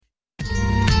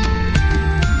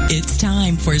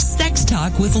time for Sex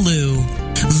Talk with Lou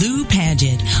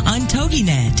Paget on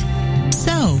TogiNet.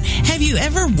 So, have you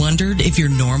ever wondered if you're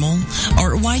normal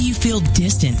or why you feel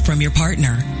distant from your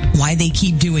partner? Why they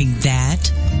keep doing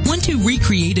that? Want to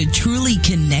recreate a truly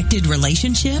connected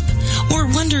relationship? Or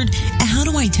wondered, how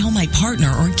do I tell my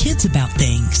partner or kids about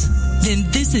things? Then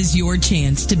this is your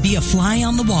chance to be a fly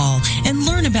on the wall and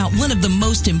learn about one of the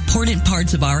most important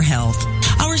parts of our health,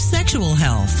 our sexual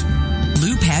health.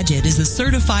 Lou Paget is a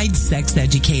certified sex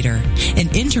educator,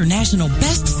 an international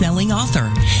best-selling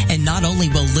author. And not only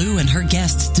will Lou and her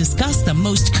guests discuss the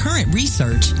most current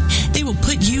research, they will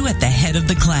put you at the head of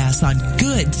the class on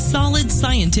good, solid,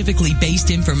 scientifically based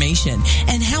information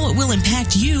and how it will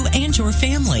impact you and your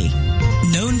family.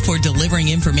 Known for delivering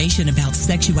information about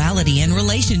sexuality and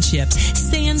relationships,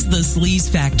 sans the sleaze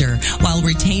factor, while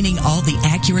retaining all the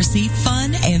accuracy,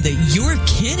 fun, and the you're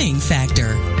kidding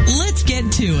factor. Let's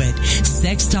get to it.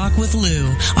 Sex Talk with Lou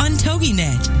on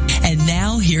TogiNet. And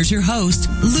now here's your host,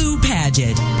 Lou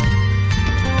Paget.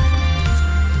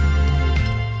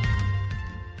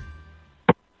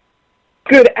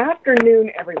 Good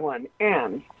afternoon, everyone.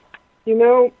 And,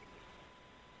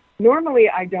 normally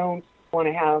I don't want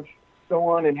to go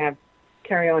on and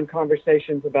carry on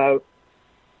conversations about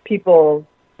people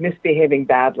misbehaving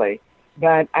badly.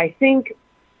 But I think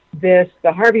the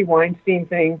Harvey Weinstein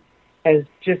thing has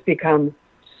just become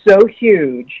so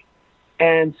huge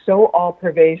and so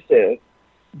all-pervasive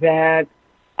that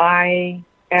I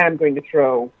am going to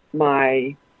throw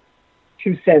my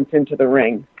 2 cents into the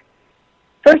ring.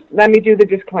 First, let me do the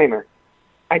disclaimer.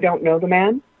 I don't know the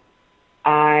man.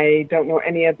 I don't know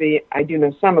I do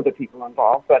know some of the people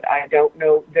involved, but I don't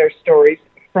know their stories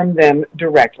from them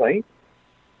directly.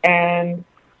 And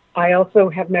I also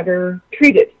have never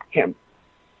treated him.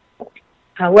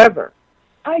 However,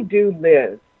 I do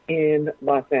live in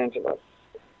Los Angeles,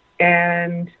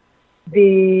 and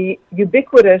the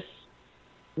ubiquitous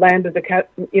land of the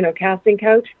casting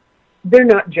couch, they're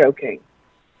not joking.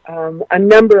 A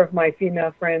number of my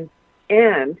female friends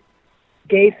and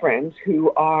gay friends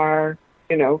who are,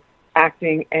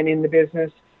 acting and in the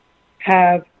business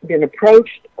have been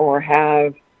approached or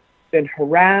have been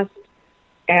harassed,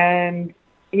 and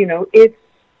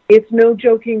it's no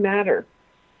joking matter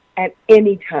at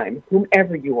any time,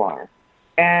 whomever you are.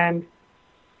 And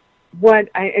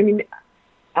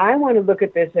I want to look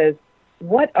at this as,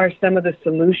 what are some of the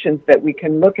solutions that we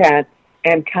can look at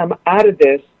and come out of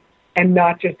this and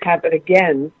not just have it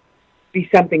again be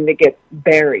something that gets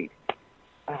buried?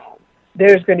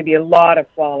 There's going to be a lot of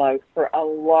fallout for a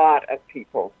lot of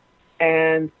people.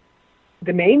 And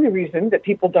the main reason that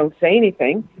people don't say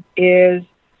anything is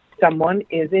someone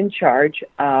is in charge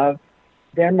of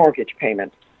their mortgage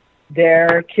payment,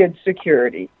 their kids'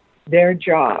 security, their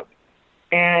job.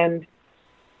 And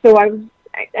so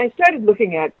I started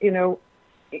looking at,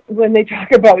 when they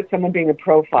talk about someone being a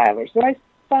profiler. So I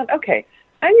thought, okay,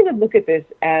 I'm going to look at this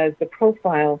as the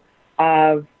profile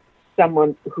of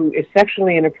someone who is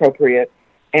sexually inappropriate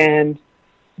and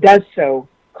does so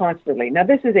constantly. Now,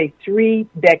 this is a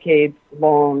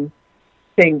 3-decade-long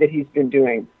thing that he's been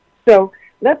doing. So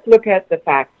let's look at the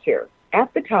facts here.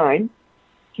 At the time,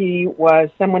 he was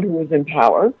someone who was in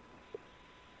power,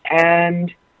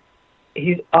 and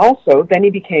then he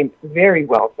became very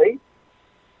wealthy.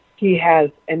 He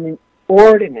has an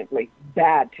inordinately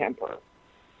bad temper.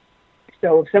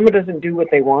 So if someone doesn't do what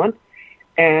they want,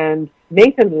 and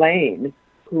Nathan Lane,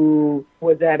 who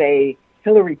was at a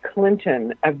Hillary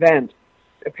Clinton event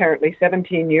apparently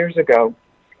 17 years ago,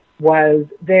 was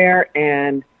there,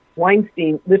 and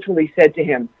Weinstein literally said to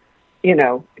him,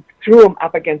 threw him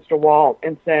up against a wall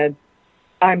and said,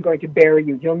 "I'm going to bury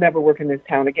you. You'll never work in this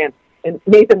town again." And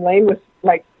Nathan Lane was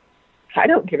like, "I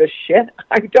don't give a shit.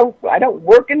 I don't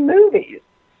work in movies."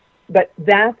 But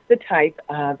that's the type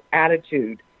of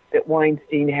attitude that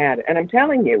Weinstein had. And I'm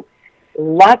telling you,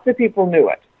 lots of people knew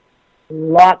it.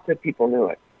 Lots of people knew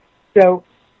it. So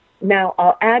now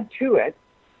I'll add to it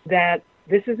that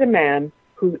this is a man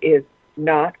who is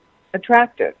not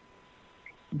attractive.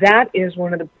 That is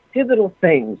one of the pivotal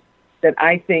things that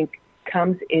I think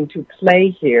comes into play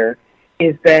here,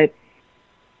 is that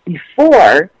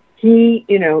before he,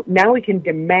 now he can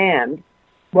demand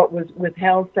what was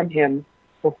withheld from him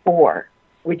before,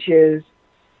 which is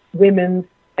women's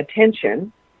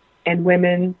attention and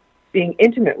women being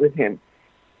intimate with him.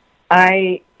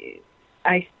 I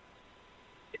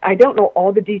don't know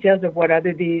all the details of what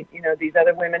these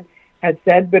other women had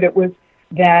said, but it was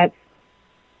that,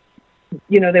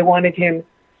 they wanted him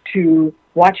to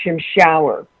watch him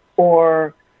shower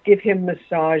or give him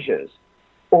massages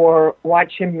or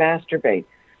watch him masturbate.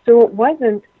 So it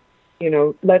wasn't,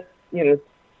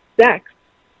 sex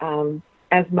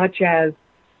as much as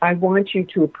I want you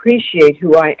to appreciate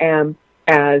who I am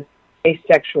as a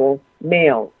sexual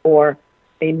male or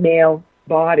a male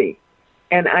body.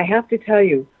 And I have to tell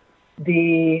you,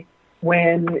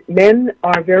 when men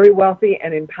are very wealthy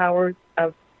and in power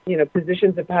of,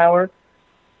 positions of power,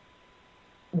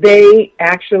 they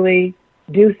actually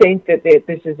do think that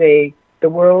the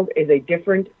world is a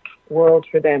different world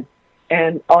for them.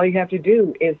 And all you have to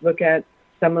do is look at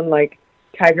someone like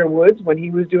Tiger Woods when he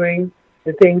was doing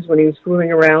the things, when he was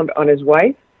fooling around on his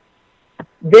wife.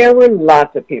 There were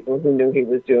lots of people who knew he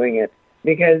was doing it,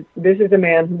 because this is a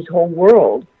man whose whole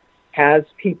world has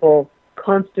people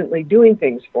constantly doing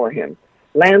things for him.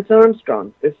 Lance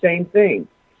Armstrong, the same thing.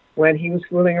 When he was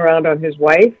fooling around on his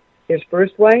wife, his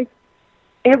first wife,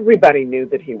 everybody knew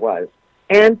that he was.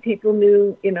 And people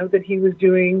knew, that he was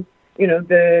doing,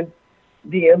 the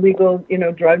illegal,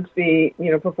 drugs, the,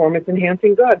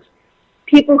 performance-enhancing drugs.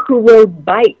 People who rode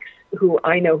bikes, who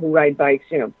I know who ride bikes,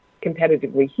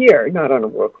 competitively here, not on a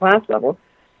world-class level,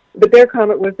 but their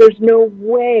comment was, there's no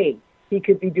way he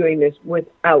could be doing this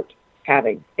without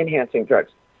having enhancing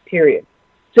drugs, period.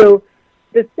 So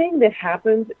the thing that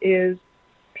happens is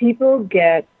people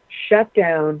get shut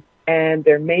down and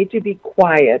they're made to be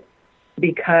quiet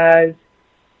because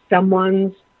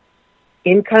someone's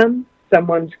income,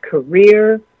 someone's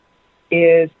career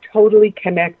is totally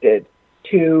connected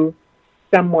to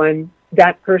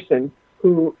that person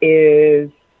who is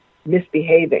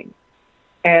misbehaving.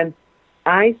 And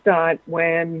I saw it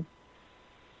when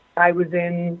I was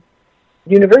in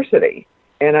university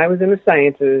and I was in the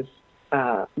sciences,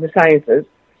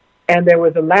 and there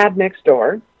was a lab next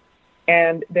door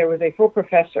and there was a full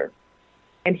professor,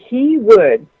 and he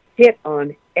would hit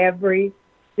on every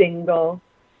single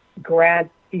grad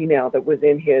female that was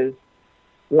in his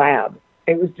lab.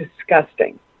 It was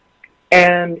disgusting.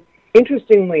 And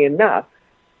interestingly enough,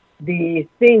 the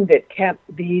thing that kept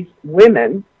these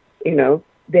women,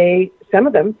 some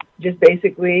of them just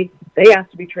basically, they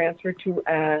asked to be transferred to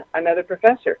another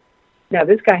professor. Now,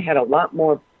 this guy had a lot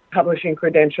more publishing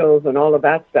credentials and all of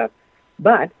that stuff,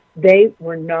 but they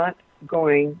were not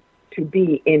going to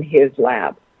be in his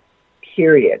lab,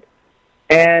 period.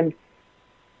 And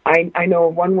I know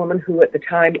one woman who at the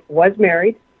time was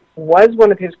married, was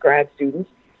one of his grad students,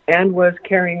 and was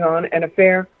carrying on an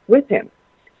affair with him.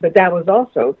 But that was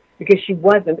also because she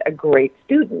wasn't a great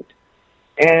student.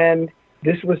 And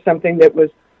this was something that was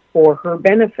for her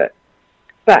benefit.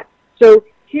 But, so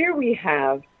here we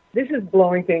have, this is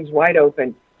blowing things wide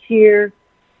open here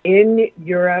in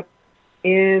Europe,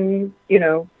 in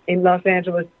Los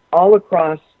Angeles, all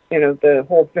across, the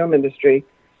whole film industry,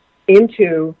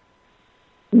 into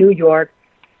New York.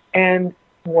 And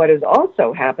what is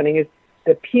also happening is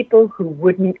the people who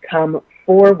wouldn't come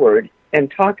forward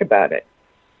and talk about it.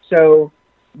 So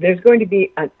there's going to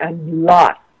be a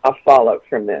lot of fallout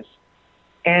from this.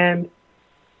 And,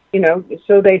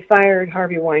 so they fired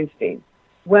Harvey Weinstein.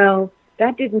 Well,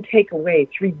 that didn't take away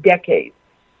 3 decades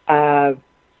of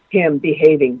him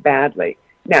behaving badly.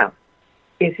 Now,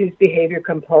 is his behavior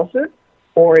compulsive,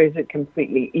 or is it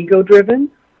completely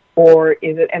ego-driven, or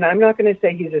is it, and I'm not going to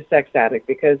say he's a sex addict,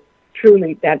 because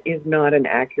truly that is not an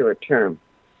accurate term.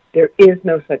 There is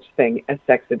no such thing as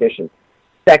sex addiction.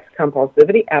 Sex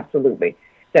compulsivity, absolutely.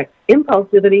 Sex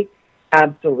impulsivity,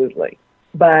 absolutely.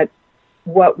 But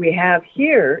what we have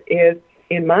here is,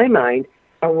 in my mind,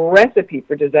 a recipe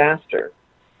for disaster,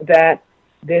 that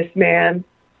this man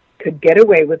could get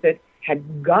away with it,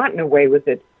 had gotten away with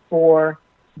it for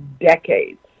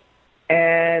decades.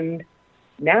 And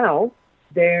now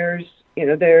they're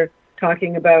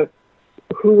talking about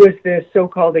who was this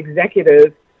so-called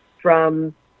executive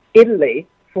from Italy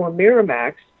for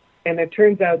Miramax, and it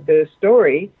turns out the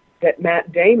story that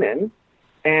Matt Damon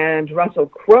and Russell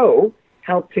Crowe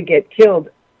helped to get killed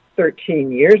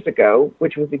 13 years ago,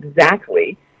 which was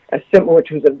exactly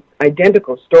which was an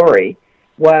identical story,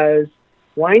 was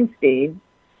Weinstein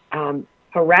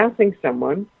harassing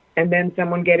someone, and then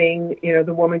someone getting,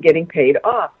 the woman getting paid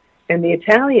off. And the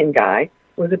Italian guy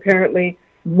was apparently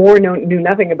knew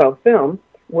nothing about film,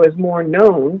 was more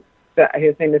known,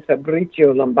 his name is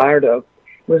Fabrizio Lombardo,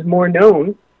 was more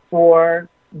known for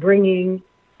bringing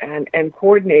and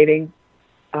coordinating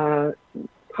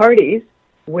parties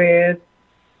with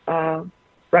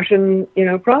Russian,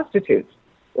 prostitutes.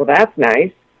 Well, that's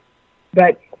nice.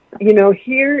 But,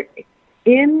 here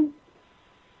in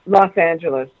Los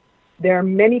Angeles, there are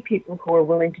many people who are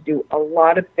willing to do a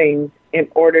lot of things in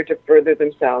order to further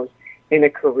themselves in a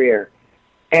career.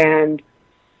 And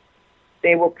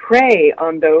they will prey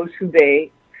on those who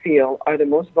they feel are the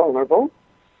most vulnerable.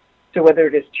 So whether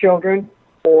it is children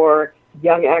or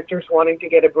young actors wanting to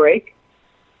get a break.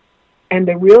 And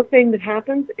the real thing that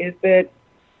happens is that,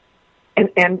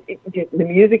 and the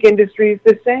music industry is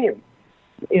the same.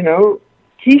 You know,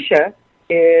 Keisha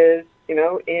is, you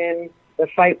know, in the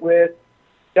fight with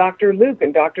Dr. Luke,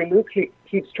 and Dr. Luke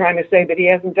keeps trying to say that he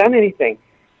hasn't done anything.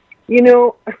 You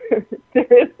know, there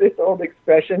is this old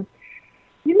expression,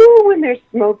 you know, when there's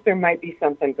smoke, there might be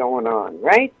something going on,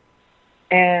 right?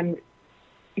 And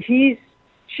she's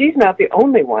not the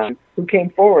only one who came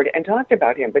forward and talked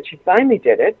about him, but she finally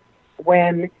did it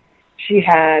when she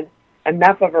had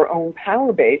enough of her own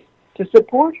power base to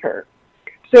support her.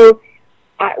 So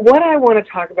what I want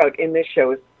to talk about in this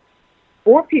show is,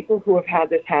 for people who have had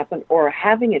this happen or are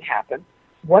having it happen,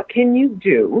 what can you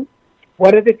do?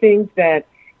 What are the things that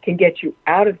can get you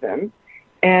out of them?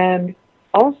 And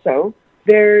also,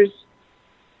 there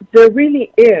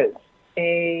really is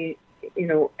a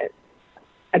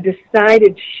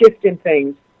decided shift in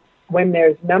things when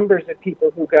there's numbers of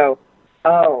people who go,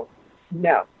 oh,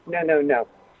 no.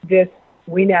 This,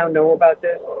 we now know about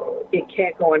this. It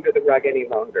can't go under the rug any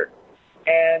longer.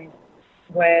 And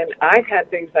when I've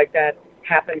had things like that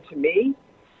happen to me,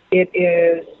 it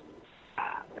is,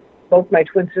 both my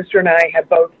twin sister and I have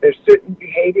both, there's certain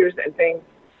behaviors and things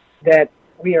that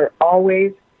we are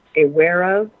always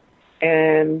aware of,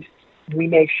 and we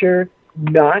make sure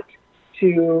not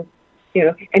to, you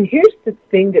know, and here's the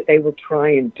thing that they will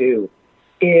try and do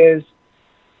is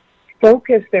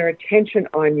focus their attention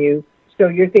on you so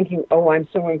you're thinking, oh, I'm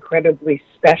so incredibly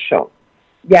special.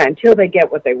 Yeah, until they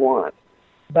get what they want.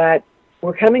 But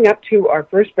we're coming up to our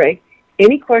first break.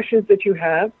 Any questions that you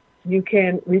have, you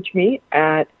can reach me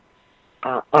at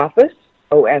office,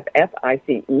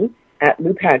 O-F-F-I-C-E, at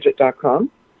LouPaget.com,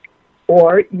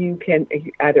 or you can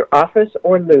either office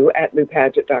or Lou at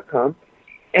LouPaget.com.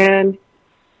 And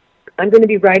I'm going to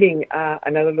be writing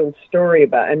another little story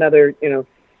about another,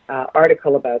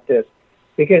 article about this,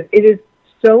 because it is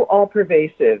so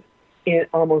all-pervasive in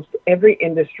almost every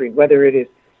industry, whether it is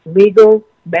legal,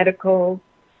 medical,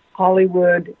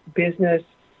 Hollywood, business.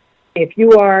 If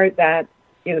you are that,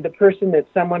 the person that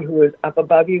someone who is up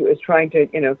above you is trying to,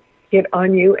 hit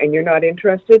on you and you're not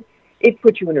interested, it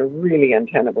puts you in a really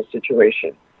untenable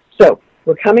situation. So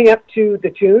we're coming up to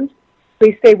the tunes.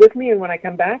 Please stay with me, and when I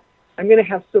come back, I'm going to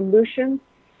have solutions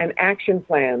and action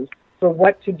plans for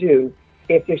what to do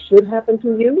if this should happen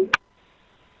to you.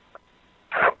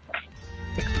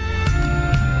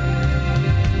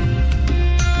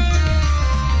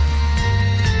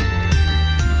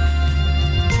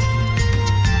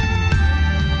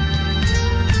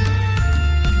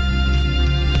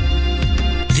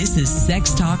 This is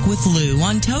Sex Talk with Lou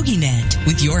on TogiNet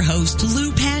with your host,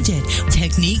 Lou Paget.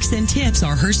 Techniques and tips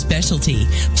are her specialty.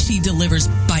 She delivers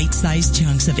bite-sized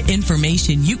chunks of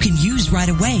information you can use right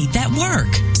away that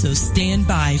work. So stand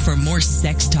by for more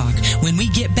sex talk when we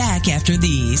get back after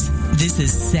these. This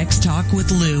is Sex Talk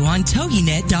with Lou on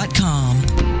TogiNet.com.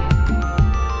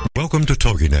 Welcome to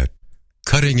TogiNet,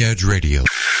 cutting edge radio.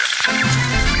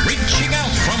 Reaching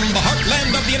out from the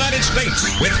heartland of the United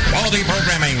States with quality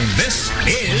programming, this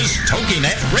is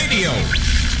TogiNet Radio.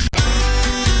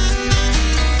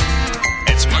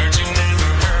 It's words you never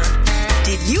heard.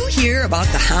 Did you hear about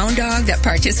the hound dog that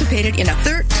participated in a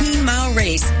 13-mile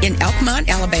race in Elkmont,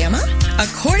 Alabama?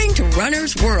 According to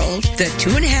Runner's World, the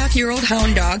 2.5-year-old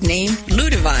hound dog named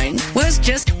Ludivine was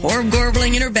just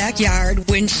horb-gorbling in her backyard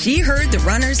when she heard the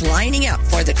runners lining up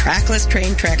for the trackless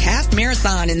train trek half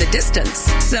marathon in the distance.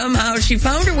 Somehow she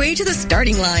found her way to the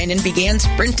starting line and began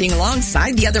sprinting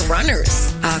alongside the other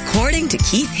runners. According to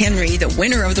Keith Henry, the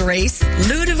winner of the race,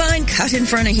 Ludivine cut in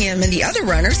front of him and the other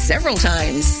runners several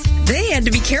times. They had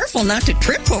to be careful not to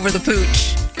trip over the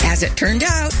pooch. As it turned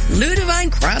out,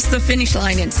 Ludivine crossed the finish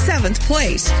line in 7th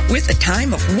place with a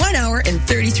time of 1 hour and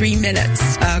 33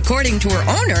 minutes. According to her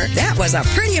owner, that was a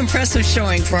pretty impressive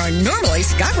showing for a normally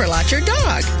Schaberlacher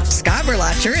dog.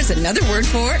 Schaberlacher is another word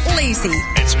for lazy.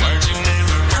 It's words you never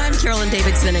heard. I'm Carolyn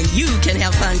Davidson, and you can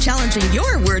have fun challenging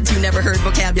your words you never heard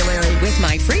vocabulary with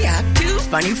my free app, Too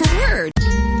Funny for Words.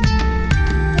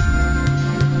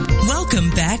 Welcome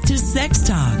back to Sex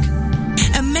Talk.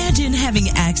 Imagine having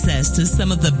access to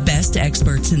some of the best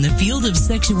experts in the field of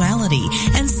sexuality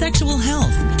and sexual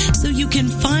health so you can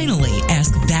finally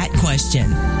ask that question.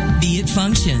 Be it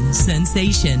function,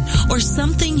 sensation, or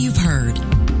something you've heard.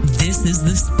 This is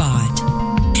the spot.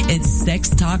 It's Sex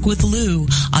Talk with Lou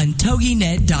on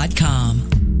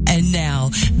TogiNet.com. And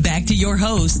now, back to your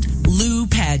host, Lou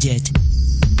Paget.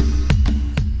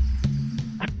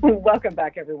 Welcome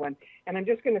back, everyone. And I'm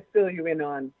just going to fill you in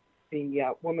on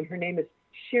the woman. Her name is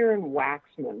Sharon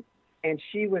Waxman, and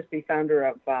she was the founder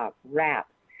of RAP.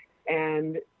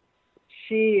 And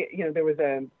there was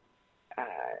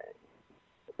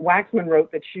Waxman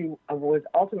wrote that she was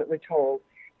ultimately told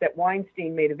that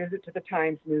Weinstein made a visit to the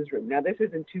Times newsroom. Now, this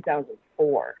is in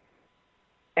 2004,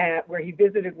 where he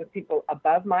visited with people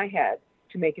above my head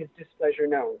to make his displeasure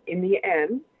known. In the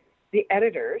end, the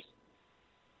editors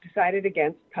decided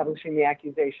against publishing the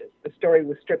accusations. The story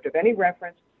was stripped of any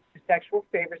reference to sexual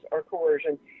favors or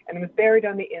coercion, and it was buried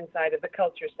on the inside of the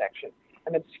culture section,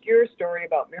 an obscure story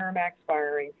about Miramax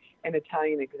firing an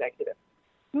Italian executive.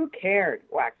 Who cared,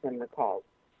 Waxman recalled.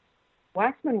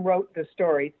 Waxman wrote the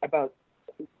story about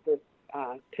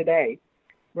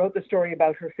wrote the story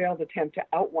about her failed attempt to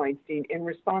out Weinstein in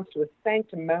response to a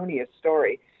sanctimonious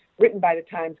story written by the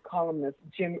Times columnist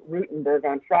Jim Rutenberg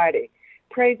on Friday,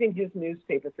 praising his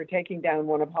newspaper for taking down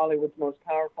one of Hollywood's most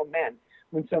powerful men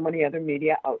when so many other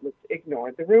media outlets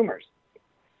ignored the rumors.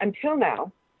 Until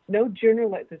now,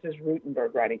 this is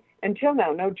Rutenberg writing, until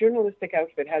now, no journalistic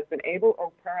outfit has been able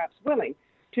or perhaps willing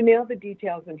to nail the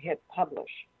details and hit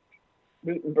publish,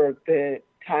 Rutenberg, the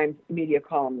Times media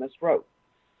columnist, wrote.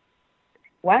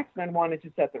 Waxman wanted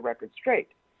to set the record straight.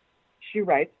 She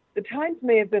writes, the Times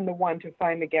may have been the one to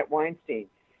finally get Weinstein,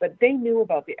 but they knew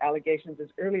about the allegations as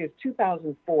early as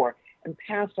 2004 and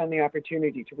passed on the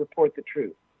opportunity to report the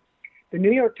truth. The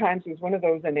New York Times was one of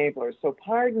those enablers, so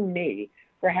pardon me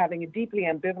for having a deeply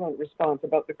ambivalent response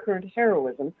about the current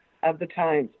heroism of the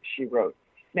Times, she wrote.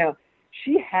 Now,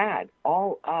 she had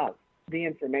all of the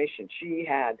information. She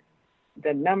had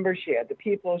the numbers, she had the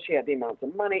people, she had the amounts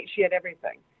of money, she had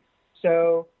everything.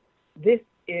 So this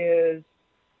is,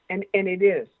 and it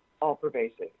is all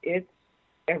pervasive. It's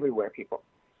everywhere, people.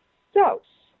 So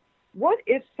what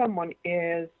if someone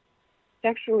is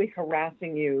sexually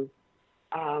harassing you,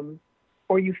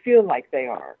 or you feel like they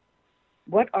are?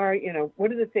 What are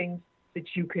the things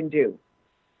that you can do?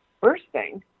 First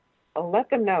thing, let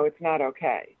them know it's not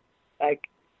okay. Like,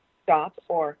 stop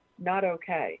or not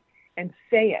okay, and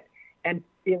say it. And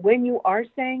when you are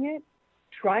saying it,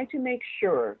 try to make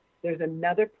sure there's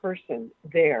another person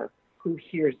there who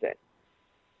hears it.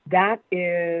 That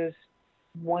is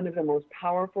one of the most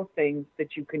powerful things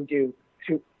that you can do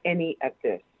through any of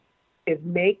this, is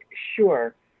make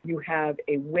sure you have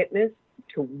a witness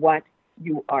to what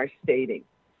you are stating.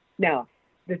 Now,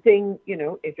 the thing,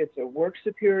 if it's a work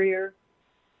superior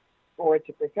or it's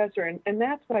a professor, and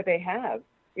that's why they have,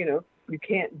 you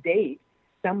can't date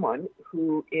someone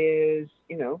who is,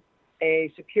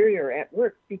 a superior at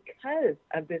work because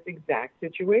of this exact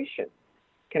situation.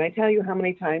 Can I tell you how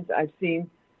many times I've seen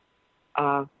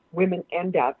women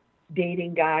end up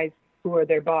dating guys who are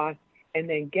their boss, and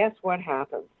then guess what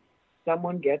happens?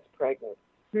 Someone gets pregnant.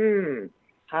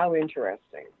 How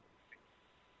interesting.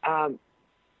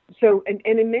 So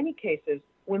in many cases,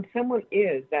 when someone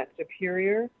is that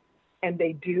superior and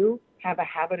they do have a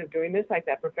habit of doing this, like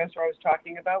that professor I was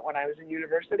talking about when I was in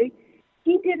university,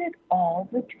 he did it all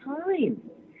the time.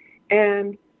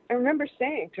 And I remember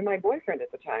saying to my boyfriend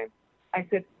at the time, I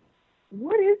said,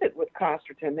 what is it with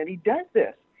Costerton that he does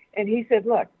this? And he said,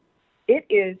 look,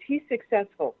 he's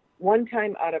successful 1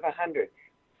 time out of 100,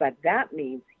 but that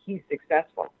means he's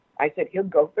successful. I said, he'll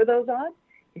go for those odds?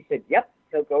 He said, yep,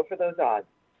 he'll go for those odds.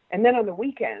 And then on the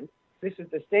weekend, this is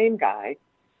the same guy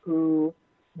who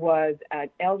was an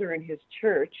elder in his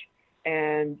church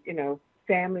and,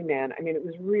 family man. I mean, it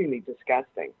was really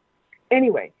disgusting.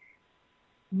 Anyway,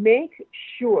 make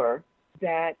sure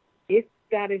that if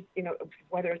that is,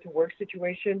 whether it's a work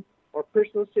situation or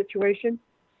personal situation,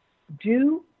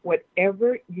 do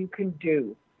whatever you can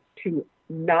do to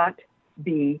not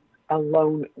be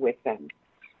alone with them,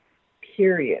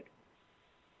 period.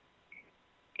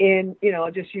 And,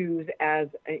 I'll just use as,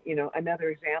 another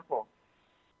example.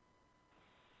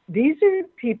 These are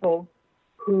people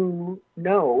who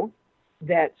know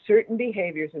that certain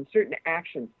behaviors and certain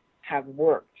actions have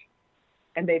worked.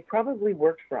 And they've probably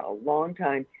worked for a long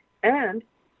time. And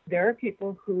there are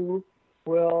people who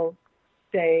will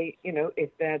say,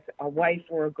 if that's a wife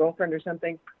or a girlfriend or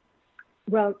something,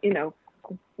 well,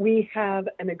 we have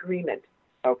an agreement,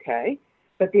 okay?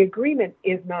 But the agreement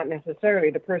is not necessarily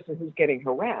the person who's getting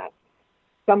harassed.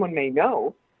 Someone may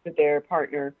know that their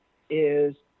partner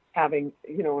is having,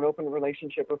 an open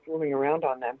relationship or fooling around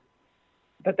on them.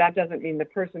 But that doesn't mean the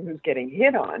person who's getting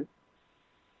hit on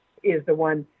is the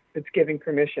one that's giving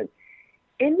permission.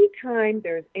 Anytime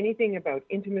there's anything about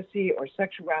intimacy or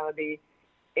sexuality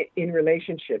in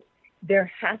relationships,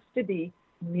 there has to be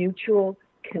mutual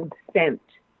consent.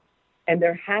 And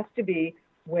there has to be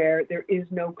where there is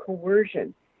no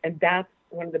coercion. And that's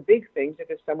one of the big things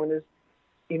if someone is,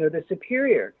 the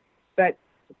superior. But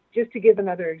just to give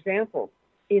another example,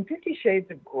 in 50 Shades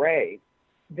of Grey,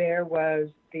 there was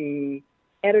the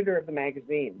editor of the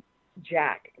magazine,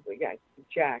 Jack.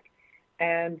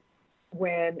 And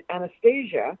when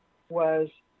Anastasia was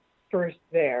first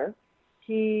there,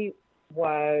 he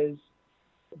was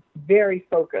very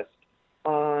focused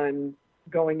on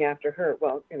going after her.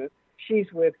 Well,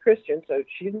 she's with Christian, so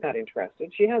she's not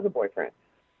interested. She has a boyfriend.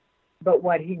 But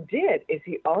what he did is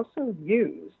he also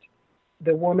used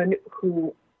the woman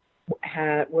who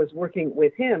was working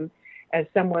with him as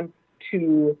someone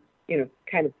to,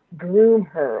 kind of groom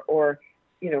her or,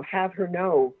 have her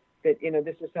know that,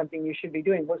 this is something you should be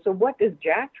doing. Well, so what does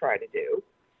Jack try to do?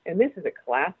 And this is a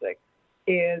classic,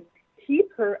 is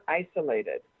keep her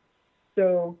isolated.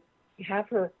 So have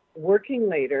her working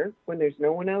later when there's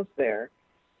no one else there.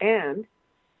 And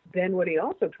then what he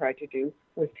also tried to do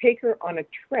was take her on a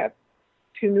trip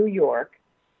to New York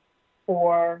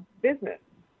for business.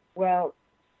 Well,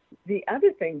 the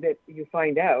other thing that you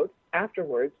find out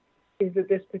afterwards is that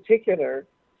this particular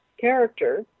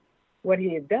character, what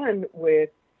he had done with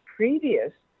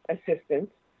previous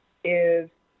assistants is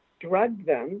drugged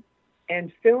them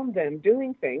and filmed them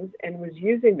doing things and was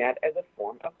using that as a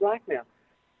form of blackmail.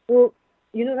 Well,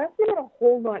 that's not a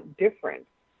whole lot different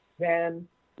than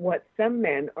what some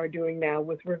men are doing now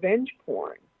with revenge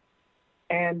porn.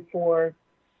 And for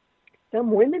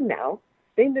some women now,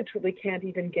 they literally can't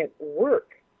even get work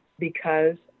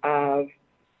because of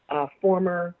a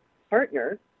former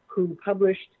partner who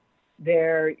published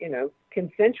their,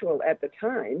 consensual at the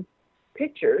time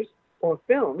pictures or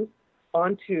films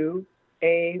onto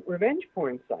a revenge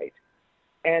porn site.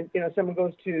 And, someone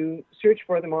goes to search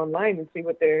for them online and see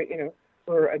what they're,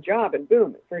 for a job, and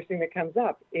boom, the first thing that comes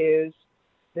up is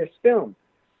this film.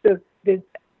 So the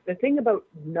thing about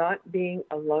not being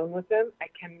alone with them, I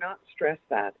cannot stress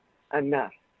that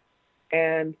enough.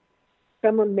 And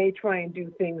someone may try and do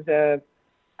things of,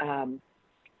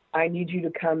 I need you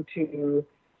to come to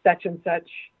such and such,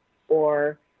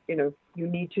 or, you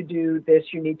need to do this,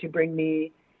 you need to bring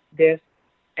me this.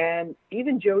 And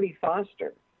even Jodie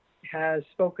Foster has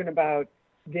spoken about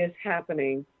this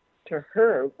happening to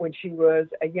her when she was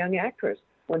a young actress,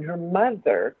 when her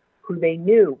mother, who they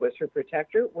knew was her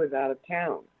protector, was out of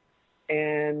town.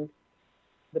 And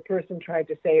the person tried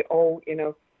to say,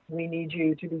 we need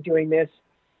you to be doing this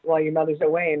while your mother's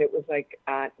away. And it was like,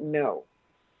 no.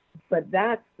 But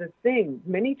that's the thing.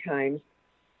 Many times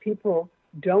people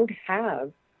don't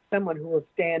have someone who will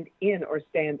stand in or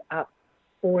stand up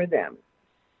for them.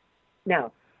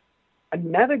 Now,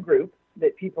 another group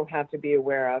that people have to be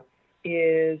aware of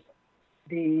is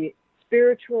the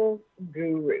spiritual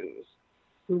gurus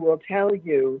who will tell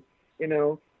you,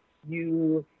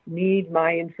 you need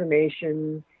my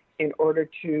information in order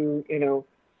to,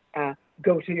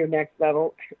 go to your next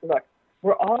level. Look,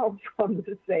 we're all from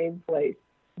the same place.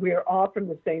 We are all from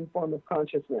the same form of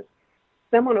consciousness.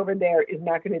 Someone over there is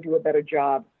not going to do a better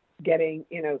job getting,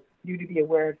 you to be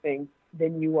aware of things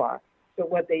than you are.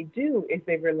 But what they do is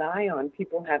they rely on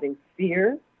people having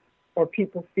fear or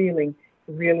people feeling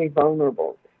really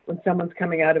vulnerable. When someone's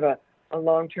coming out of a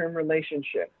long-term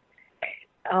relationship,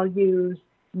 I'll use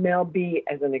Mel B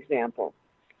as an example.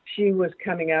 She was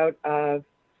coming out of,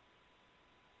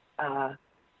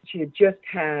 she had just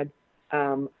had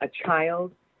a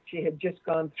child. She had just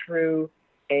gone through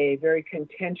a very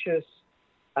contentious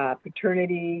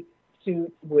paternity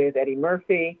suit with Eddie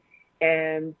Murphy.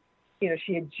 And,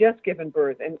 she had just given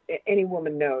birth. And any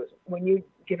woman knows when you've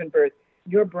given birth,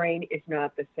 your brain is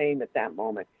not the same at that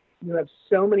moment. You have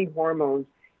so many hormones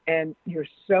and you're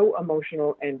so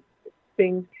emotional and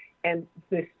things. And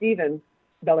the Stephen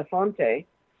Belafonte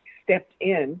stepped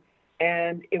in,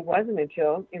 and it wasn't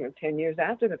until, 10 years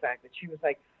after the fact that she was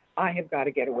like, I have got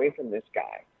to get away from this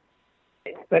guy.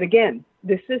 But again,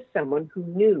 this is someone who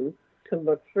knew to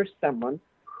look for someone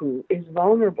who is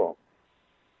vulnerable.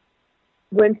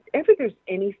 Whenever there's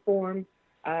any form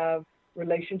of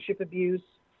relationship abuse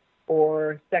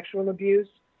or sexual abuse,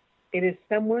 it is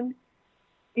someone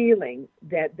feeling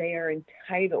that they are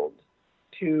entitled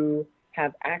to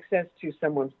have access to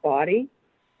someone's body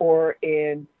or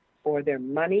their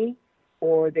money,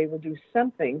 or they will do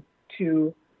something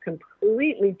to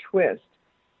completely twist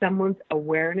someone's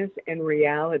awareness and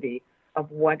reality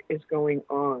of what is going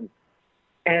on.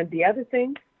 And the other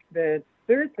thing, the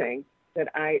third thing that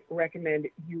I recommend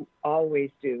you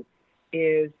always do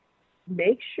is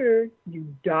make sure you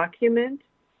document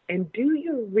and do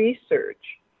your research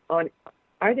on,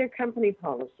 are there company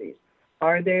policies?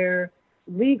 Are there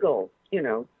legal,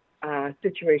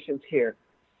 situations here?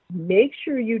 Make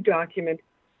sure you document,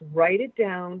 write it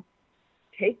down,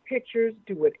 take pictures,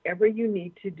 do whatever you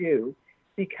need to do,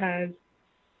 because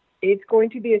it's going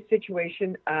to be a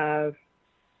situation of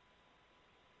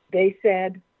they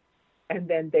said, and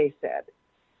then they said.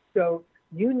 So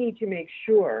you need to make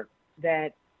sure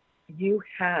that you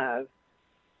have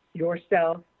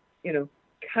yourself,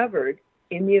 covered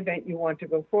in the event you want to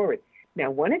go forward.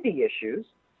 Now, one of the issues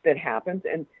that happens,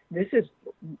 and this is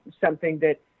something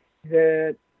that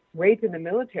the rape in the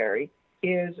military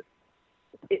is,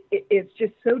 it's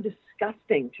just so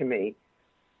disgusting to me.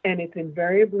 And it's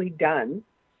invariably done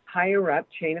higher up,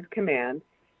 chain of command,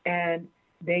 and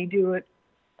they do it,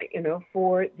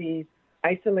 for these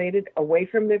isolated, away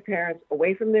from their parents,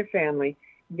 away from their family,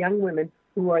 young women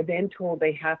who are then told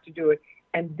they have to do it,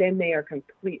 and then they are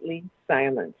completely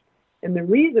silenced. And the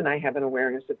reason I have an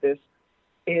awareness of this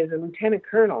is a Lieutenant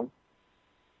Colonel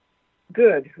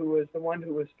Good, who was the one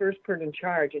who was first put in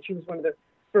charge, and she was one of the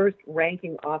first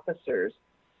ranking officers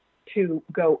to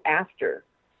go after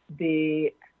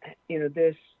the,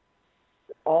 this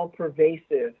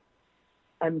all-pervasive,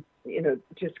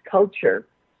 just culture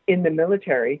in the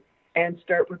military and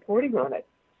start reporting on it.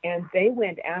 And they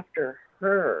went after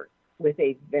her with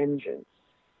a vengeance.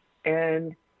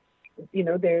 And,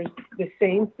 there's the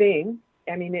same thing.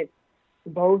 I mean, it's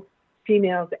both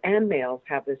females and males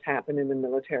have this happen in the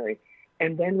military.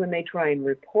 And then when they try and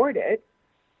report it,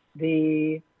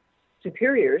 the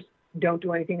superiors don't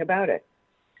do anything about it.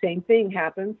 Same thing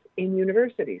happens in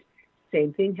universities.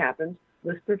 Same thing happens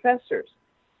with professors.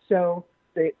 So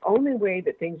the only way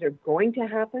that things are going to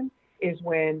happen is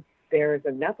when there is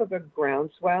enough of a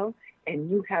groundswell and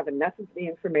you have enough of the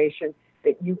information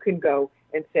that you can go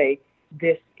and say,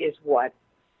 this is what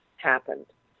happened.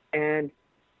 And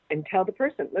tell the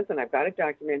person, listen, I've got it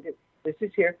documented. This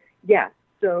is here. Yeah.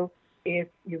 So if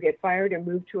you get fired and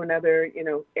move to another,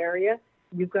 area,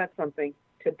 you've got something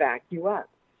to back you up.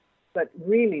 But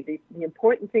really, the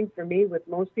important thing for me with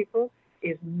most people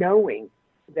is knowing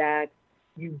that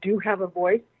you do have a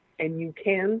voice and you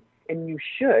can and you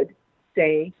should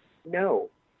say no,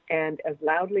 and as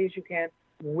loudly as you can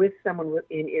with someone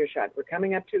in earshot. We're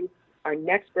coming up to our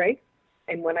next break,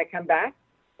 and when I come back,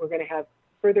 we're going to have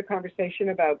further conversation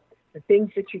about the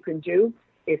things that you can do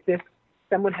if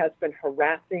someone has been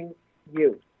harassing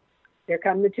you. Here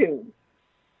come the tunes.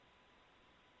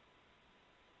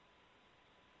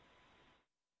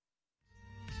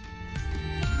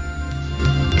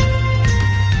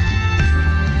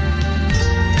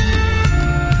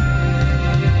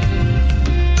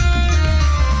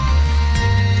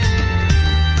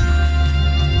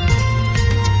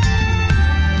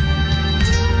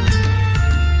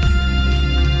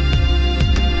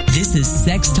 This is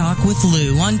Sex Talk with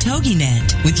Lou on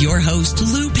TogiNet with your host,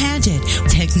 Lou Paget.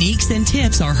 Techniques and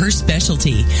tips are her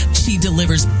specialty. She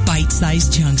delivers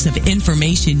bite-sized chunks of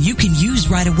information you can use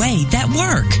right away that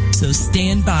work. So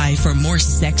stand by for more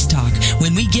sex talk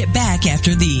when we get back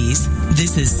after these.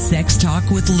 This is Sex Talk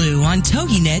with Lou on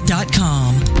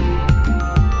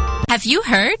TogiNet.com. Have you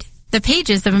heard? The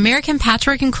pages of American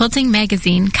Patchwork and Quilting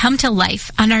magazine come to life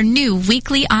on our new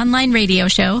weekly online radio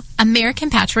show, American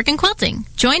Patchwork and Quilting.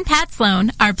 Join Pat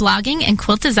Sloan, our blogging and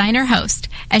quilt designer host,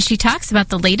 as she talks about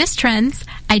the latest trends,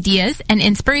 ideas, and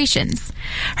inspirations.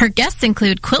 Her guests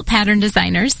include quilt pattern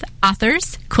designers,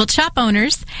 authors, quilt shop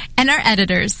owners, and our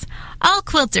editors. All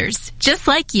quilters, just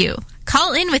like you.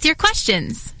 Call in with your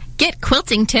questions. Get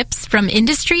quilting tips from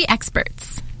industry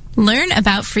experts. Learn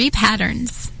about free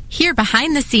patterns. Hear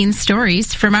behind-the-scenes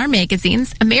stories from our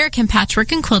magazines, American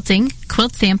Patchwork and Quilting,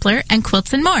 Quilt Sampler, and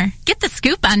Quilts and More. Get the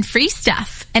scoop on free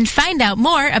stuff and find out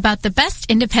more about the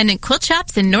best independent quilt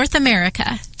shops in North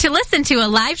America. To listen to a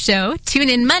live show, tune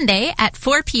in Monday at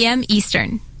 4 p.m.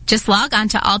 Eastern. Just log on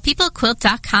to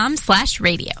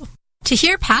allpeoplequilt.com/radio. To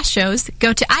hear past shows,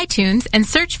 go to iTunes and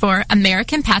search for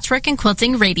American Patchwork and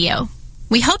Quilting Radio.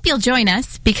 We hope you'll join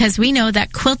us because we know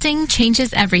that quilting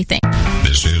changes everything.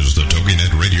 This is the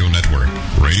TogiNet Radio Network.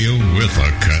 Radio with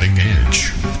a cutting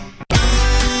edge.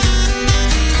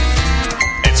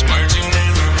 It's words you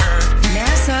never heard.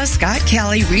 NASA Scott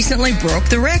Kelly recently broke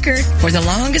the record for the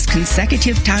longest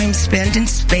consecutive time spent in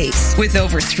space, with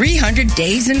over 300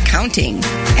 days and counting.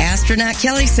 Astronaut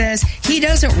Kelly says he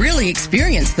doesn't really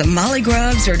experience the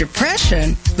mollygrubs or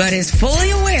depression, but is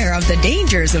fully aware of the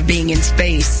dangers of being in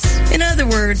space. In other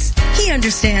words, he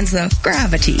understands the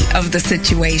gravity of the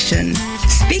situation.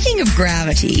 Speaking of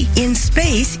gravity, in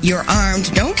space, your arms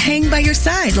don't hang by your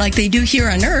side like they do here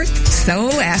on Earth. So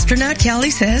Astronaut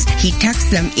Kelly says he tucks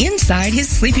them inside his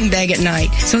sleeping bag at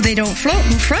night so they don't float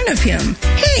in front of him.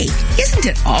 Hey, isn't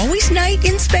it always night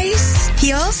in space?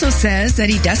 He also says that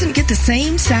he doesn't get the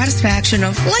same satisfaction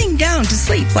of laying down to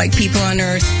sleep like people on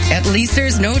Earth. At least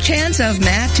there's no chance of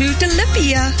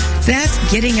matutolipia. That's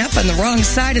getting up on the wrong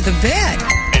side of the bed.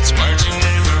 It's words you never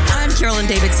heard. On Carolyn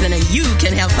Davidson, and you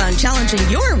can have fun challenging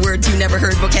your words you never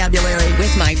heard vocabulary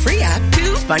with my free app,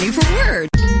 Too Funny for Words.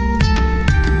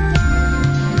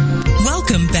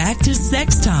 Welcome back to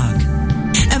Sex Talk.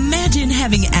 Imagine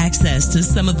having access to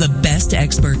some of the best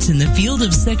experts in the field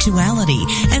of sexuality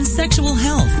and sexual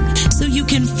health so you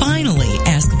can finally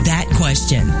ask that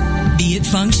question. Be it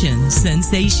function,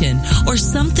 sensation, or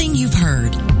something you've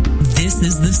heard. This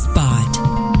is the spot.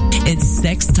 It's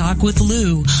Sex Talk with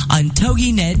Lou on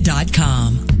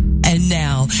TogiNet.com. And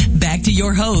now, back to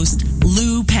your host,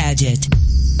 Lou Paget.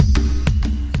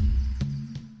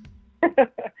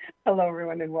 Hello,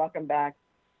 everyone, and welcome back.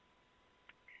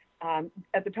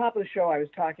 At the top of the show, I was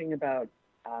talking about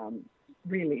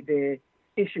really the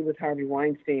issue with Harvey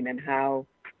Weinstein and how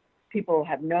people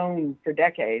have known for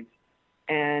decades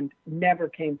and never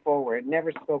came forward,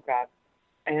 never spoke up.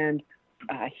 And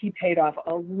he paid off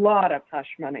a lot of hush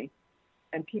money.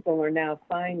 And people are now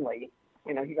finally,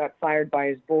 he got fired by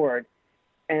his board.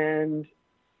 And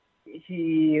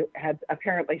he had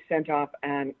apparently sent off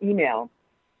an email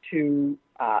to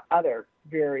other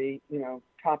very,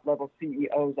 top-level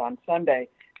CEOs on Sunday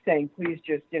saying, please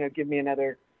just, give me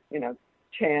another,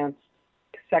 chance,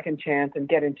 second chance, and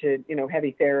get into,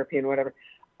 heavy therapy and whatever.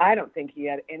 I don't think he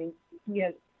has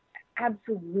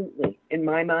absolutely, in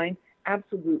my mind,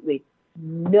 absolutely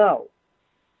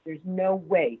there's no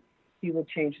way he will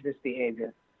change this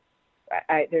behavior.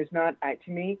 To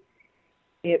me,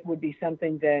 it would be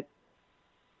something that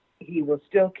he will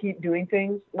still keep doing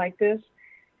things like this,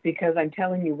 because I'm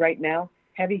telling you right now,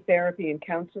 heavy therapy and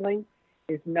counseling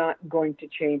is not going to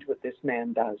change what this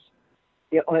man does.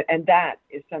 And that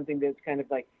is something that's kind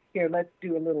of like, here, let's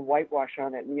do a little whitewash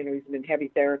on it. And, he's in heavy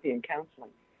therapy and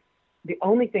counseling. The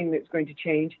only thing that's going to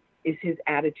change is his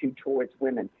attitude towards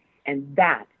women. And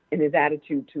his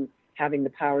attitude to having the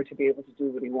power to be able to do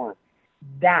what he wants.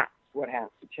 That's what has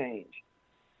to change.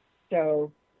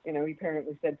 So, he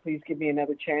apparently said, please give me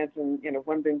another chance. And,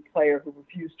 one big player who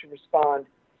refused to respond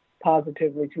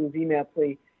positively to his email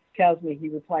plea tells me he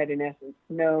replied in essence,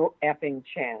 no effing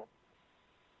chance.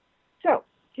 So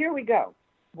here we go.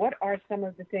 What are some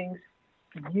of the things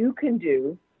you can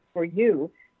do for you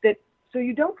so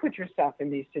you don't put yourself in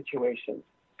these situations?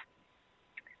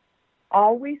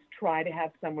 Always try to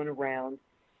have someone around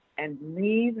and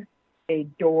leave a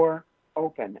door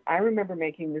open. I remember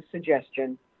making this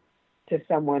suggestion to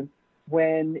someone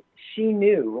when she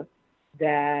knew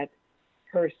that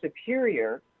her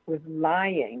superior was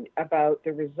lying about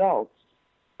the results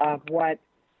of what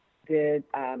the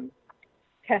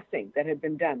testing that had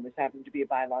been done. This happened to be a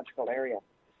biological area.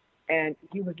 And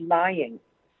he was lying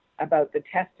about the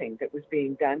testing that was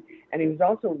being done. And he was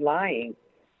also lying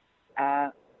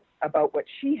about what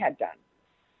she had done.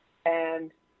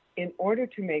 And in order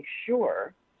to make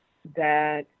sure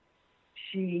that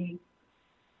she,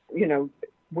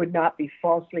 would not be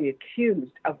falsely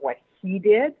accused of what he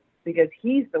did, because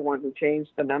he's the one who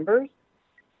changed the numbers,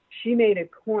 she made a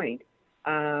point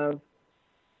of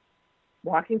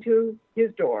walking to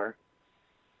his door,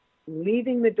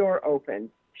 leaving the door open.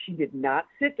 She did not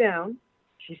sit down.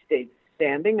 She stayed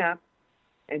standing up,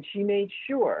 and she made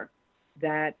sure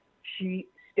that she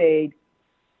stayed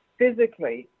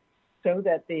physically so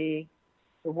that the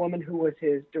woman who was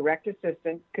his direct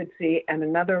assistant could see, and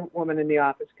another woman in the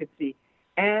office could see,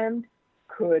 and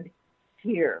could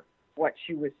hear what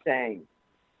she was saying.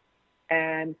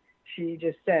 And she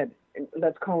just said,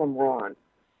 let's call him Ron.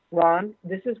 Ron,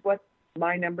 this is what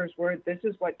my numbers were. This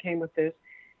is what came with this.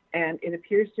 And it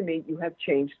appears to me you have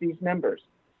changed these numbers.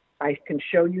 I can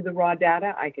show you the raw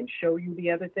data. I can show you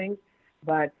the other things,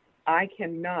 but I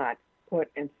cannot put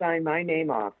and sign my name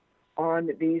off on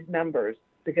these numbers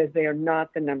because they are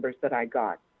not the numbers that I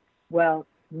got. Well,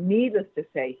 needless to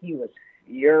say, he was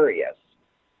furious.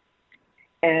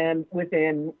 And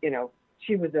within,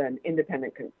 she was an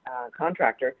independent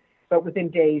contractor, but within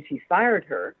days he fired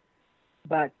her.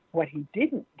 But what he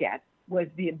didn't get was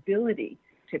the ability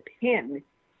to pin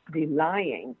the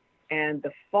lying and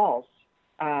the false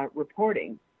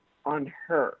reporting on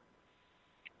her.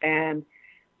 And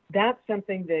that's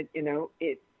something that,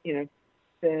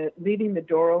 the leaving the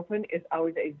door open is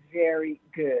always a very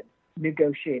good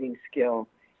negotiating skill.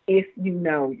 If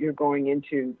you're going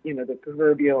into, the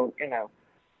proverbial,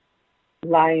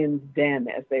 lion's den,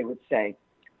 as they would say.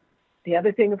 The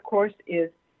other thing, of course,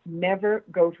 is never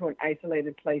go to an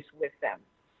isolated place with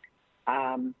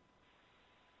them.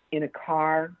 In a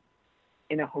car,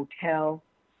 in a hotel,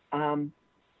 and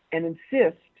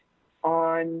insist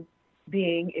on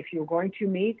being, if you're going to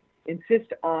meet,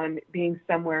 insist on being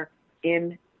somewhere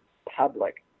in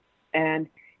public. And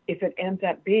if it ends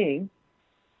up being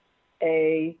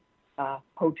a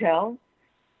hotel,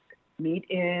 meet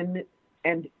in,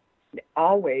 and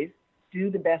always do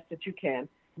the best that you can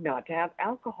not to have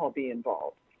alcohol be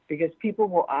involved. Because people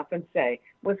will often say,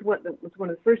 what's one of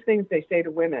the first things they say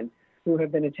to women who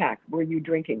have been attacked? Were you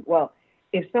drinking? Well,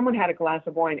 if someone had a glass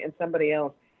of wine and somebody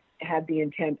else had the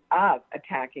intent of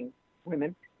attacking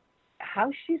women,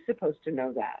 how's she supposed to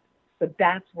know that? But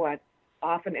that's what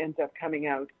often ends up coming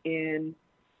out in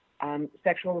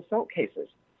sexual assault cases.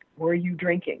 Were you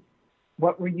drinking?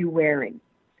 What were you wearing?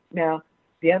 Now,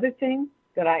 the other thing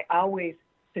that I always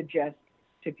suggest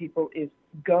to people is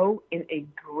go in a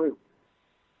group.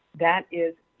 That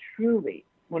is truly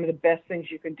one of the best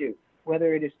things you can do,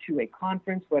 whether it is to a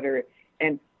conference,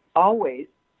 and always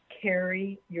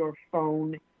carry your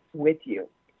phone with you,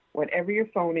 whatever your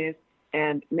phone is,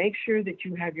 and make sure that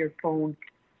you have your phone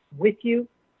with you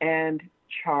and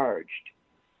charged.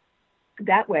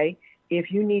 That way,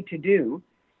 if you need to do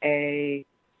a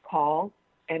call,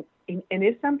 and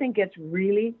if something gets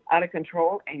really out of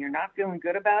control and you're not feeling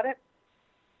good about it,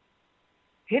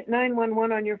 hit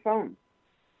 911 on your phone.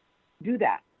 Do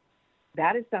that.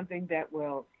 That is something that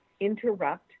will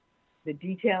interrupt the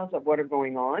details of what are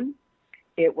going on.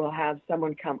 It will have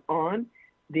someone come on.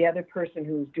 The other person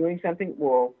who's doing something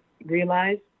will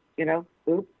realize,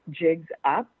 jig's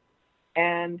up.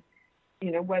 And,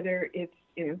 whether it's,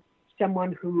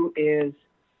 someone who is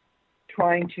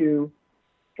trying to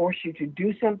force you to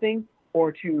do something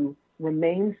or to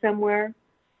remain somewhere,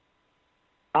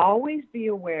 always be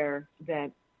aware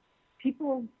that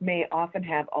people may often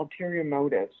have ulterior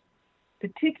motives,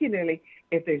 particularly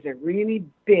if there's a really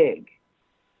big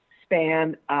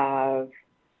span of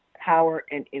power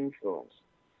and influence.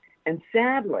 And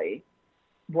sadly,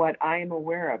 what I am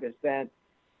aware of is that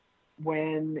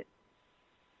when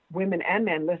women and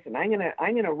men, listen, I'm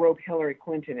gonna rope Hillary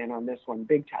Clinton in on this one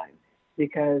big time,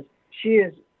 because she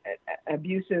is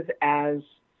abusive as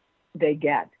they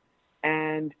get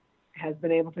and has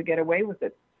been able to get away with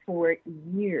it for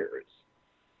years.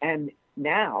 And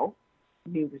now,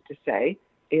 needless to say,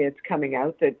 it's coming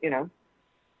out that,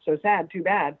 so sad, too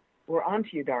bad, we're on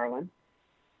to you, darling.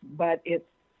 But it's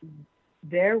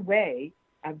their way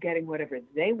of getting whatever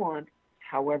they want,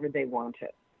 however they want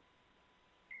it.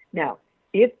 Now,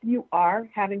 if you are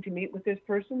having to meet with this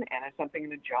person and have something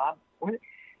in the job,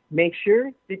 make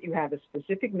sure that you have a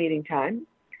specific meeting time.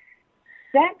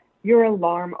 Set your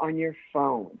alarm on your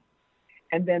phone.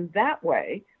 And then that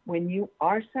way, when you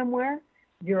are somewhere,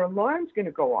 your alarm's going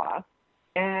to go off,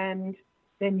 and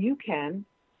then you can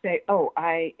say, oh,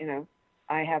 I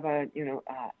have a,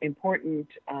 important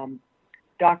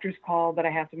doctor's call that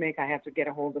I have to make. I have to get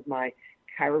a hold of my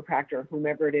chiropractor,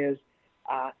 whomever it is.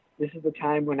 This is the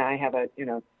time when I have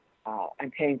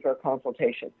I'm paying for a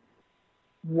consultation.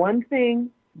 One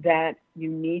thing that you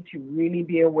need to really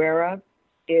be aware of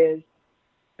is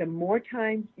the more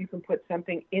times you can put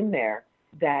something in there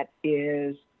that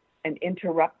is an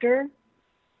interrupter,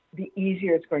 the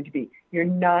easier it's going to be. You're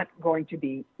not going to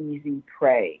be easy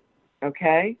prey,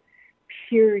 okay?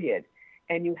 Period.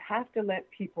 And you have to let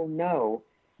people know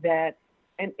that,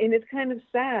 and it's kind of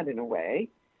sad in a way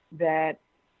that,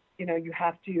 you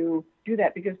have to do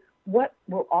that, because what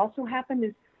will also happen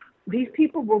is these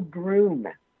people will groom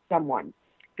someone.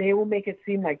 They will make it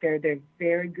seem like they're their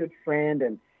very good friend,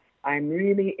 and I'm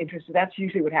really interested. That's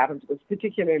usually what happens,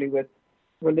 particularly with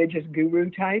religious guru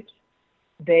types.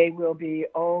 They will be,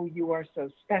 oh, you are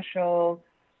so special.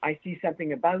 I see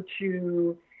something about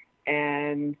you,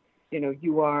 and,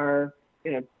 you are,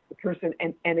 the person.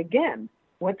 And again,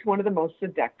 what's one of the most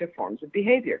seductive forms of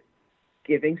behavior?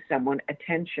 Giving someone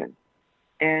attention.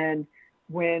 And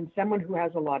when someone who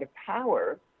has a lot of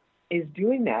power is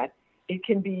doing that, it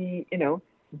can be,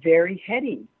 very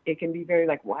heady. It can be very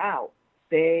like, wow,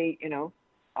 this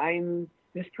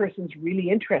person's really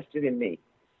interested in me.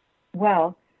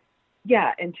 Well,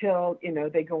 yeah, until,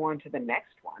 they go on to the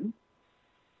next one.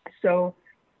 So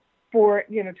for,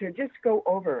 to just go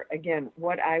over again,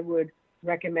 what I would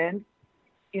recommend,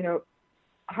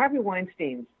 Harvey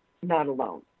Weinstein's not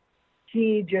alone.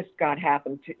 He just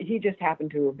happened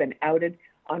to have been outed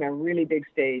on a really big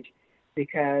stage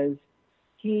because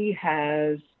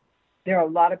there are a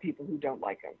lot of people who don't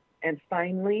like him. And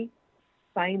finally,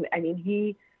 as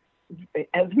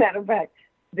a matter of fact,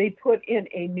 they put in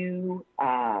a new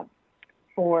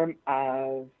form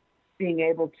of being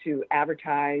able to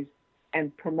advertise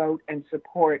and promote and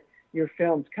support your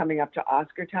films coming up to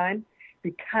Oscar time,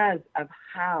 because of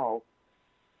how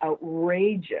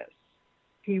outrageous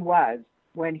he was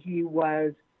when he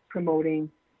was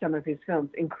promoting some of his films,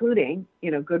 including,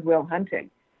 Good Will Hunting.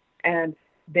 And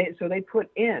they put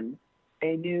in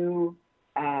a new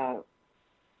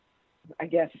I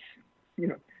guess,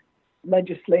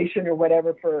 legislation or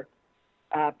whatever for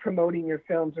promoting your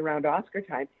films around Oscar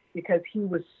time, because he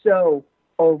was so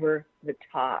over the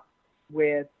top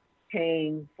with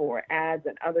paying for ads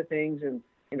and other things and,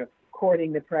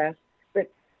 courting the press.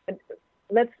 But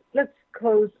let's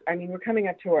close. I mean, we're coming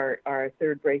up to our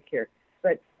third break here.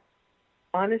 But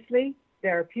honestly,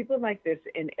 there are people like this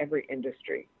in every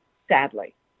industry,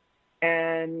 sadly.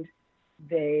 And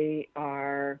they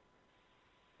are,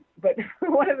 but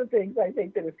one of the things I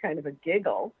think that is kind of a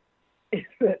giggle is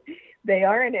that they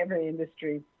are in every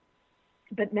industry,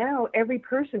 but now every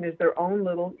person is their own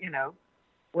little,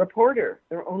 reporter,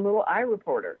 their own little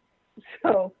iReporter.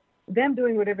 So them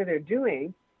doing whatever they're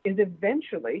doing is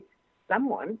eventually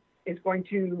someone is going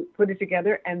to put it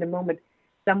together, and the moment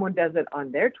someone does it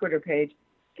on their Twitter page,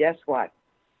 guess what?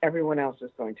 Everyone else is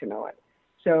going to know it.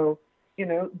 So,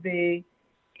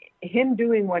 him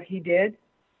doing what he did,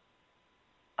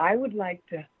 I would like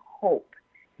to hope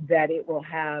that it will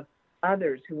have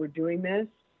others who are doing this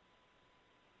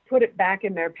put it back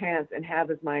in their pants and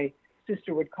have, as my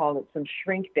sister would call it, some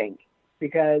shrink dink,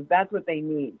 because that's what they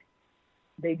need.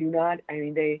 They do not,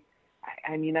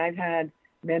 I've had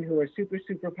men who are super,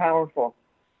 super powerful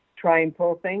try and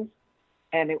pull things,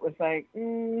 and it was like,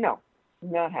 no,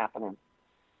 not happening.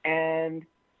 And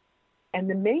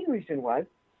the main reason was,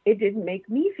 it didn't make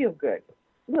me feel good.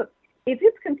 Look, if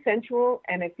it's consensual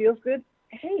and it feels good,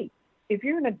 hey, if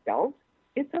you're an adult,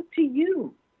 it's up to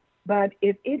you. But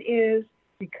if it is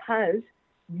because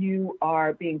you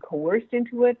are being coerced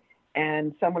into it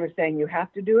and someone is saying you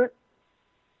have to do it,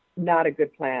 not a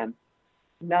good plan.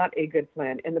 Not a good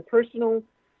plan. In the personal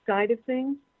side of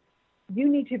things, you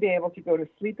need to be able to go to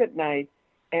sleep at night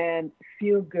and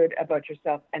feel good about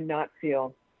yourself and not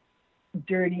feel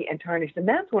dirty and tarnished. And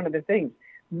that's one of the things.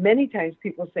 Many times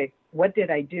people say, what did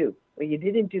I do? Well, you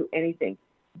didn't do anything.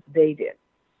 They did.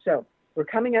 So we're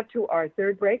coming up to our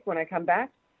third break. When I come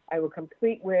back, I will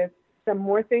complete with some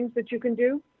more things that you can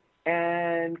do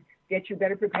and get you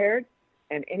better prepared,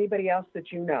 and anybody else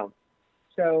that you know.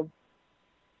 So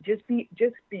just be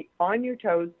on your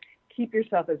toes. Keep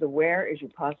yourself as aware as you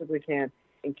possibly can,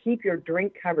 and keep your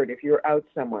drink covered if you're out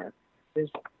somewhere. There's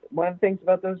one of the things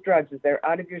about those drugs is they're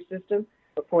out of your system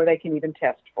before they can even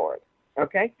test for it.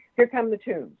 Okay? Here come the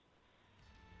tunes.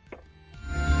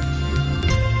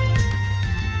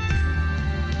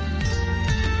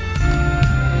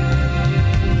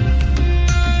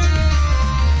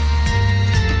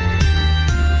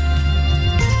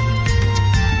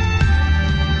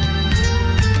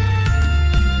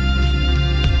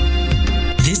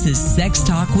 This is Sex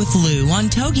Talk with Lou on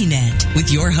TogiNet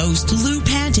with your host, Lou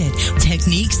Paget.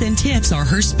 Techniques and tips are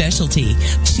her specialty.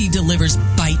 She delivers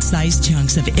bite-sized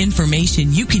chunks of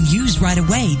information you can use right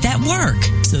away that work.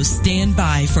 So stand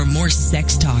by for more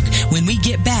sex talk when we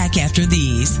get back after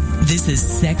these. This is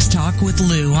Sex Talk with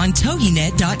Lou on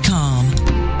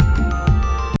TogiNet.com.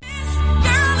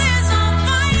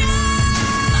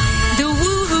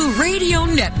 Radio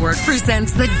Network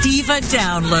presents the Diva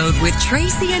Download with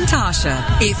Tracy and Tasha.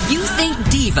 If you think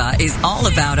Diva is all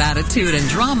about attitude and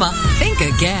drama, think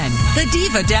again. The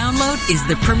Diva Download is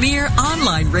the premier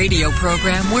online radio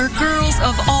program where girls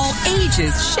of all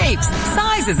ages, shapes,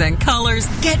 sizes, and colors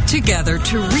get together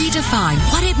to redefine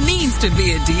what it means to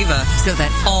be a diva so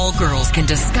that all girls can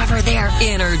discover their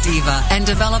inner diva and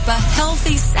develop a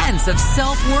healthy sense of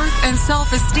self-worth and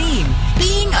self-esteem.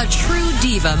 Being a true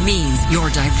diva means you're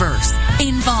diverse,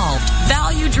 involved,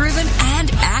 value-driven,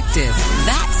 and active.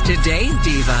 That's today's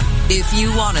diva. If you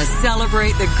want to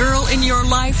celebrate the girl in your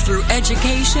life through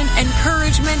education,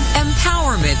 encouragement,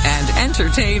 empowerment, and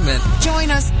entertainment,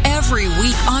 join us every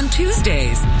week on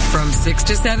Tuesdays from 6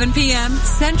 to 7 p.m.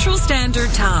 Central Standard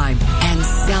Time and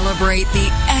celebrate the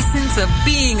essence of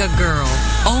being a girl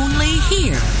only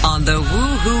here on the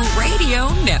Woohoo Radio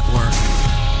Network.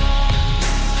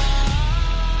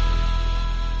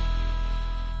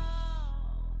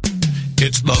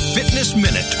 It's the Fitness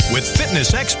Minute with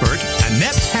fitness expert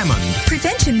Annette Hammond.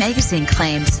 Prevention Magazine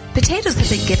claims potatoes have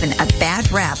been given a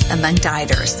bad rap among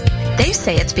dieters. They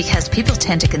say it's because people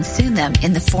tend to consume them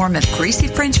in the form of greasy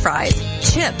French fries,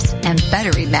 chips, and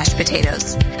buttery mashed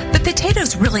potatoes. But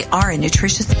potatoes really are a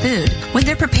nutritious food when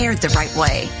they're prepared the right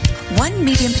way. One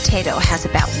medium potato has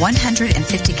about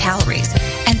 150 calories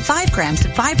and 5 grams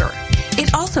of fiber.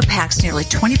 It also packs nearly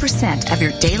 20% of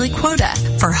your daily quota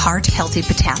for heart-healthy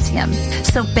potassium.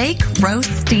 So bake,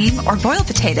 roast, steam, or boil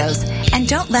potatoes, and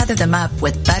don't lather them up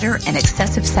with butter and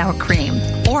excessive sour cream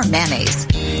or mayonnaise.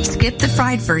 Skip the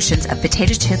fried versions of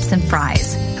potato chips and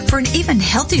fries. For an even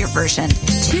healthier version,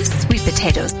 choose sweet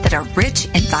potatoes that are rich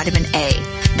in vitamin A.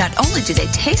 Not only do they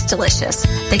taste delicious,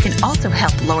 they can also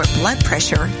help lower blood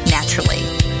pressure naturally.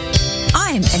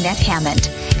 I'm Annette Hammond.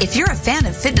 If you're a fan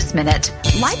of Fitness Minute,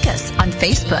 like us on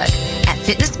Facebook at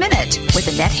Fitness Minute with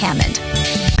Annette Hammond.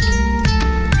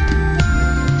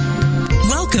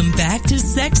 Welcome back to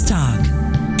Sex Talk.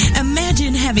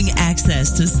 Imagine having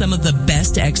access to some of the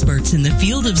best experts in the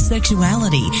field of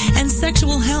sexuality and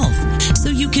sexual health so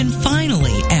you can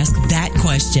finally ask that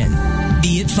question.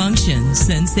 Be it function,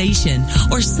 sensation,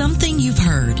 or something you've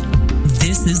heard.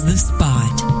 This is the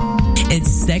spot.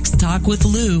 It's Sex Talk with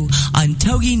Lou on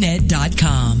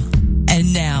TogiNet.com.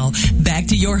 And now, back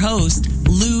to your host,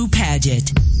 Lou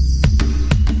Paget.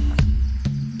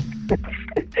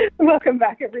 Welcome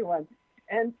back, everyone.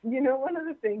 And, you know, one of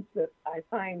the things that I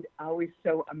find always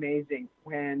so amazing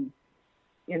when,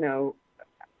 you know,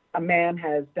 a man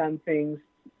has done things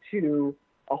to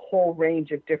a whole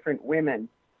range of different women,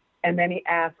 and then he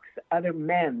asks other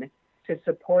men to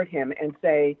support him and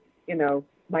say, you know,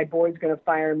 my board's going to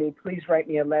fire me. Please write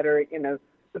me a letter, you know,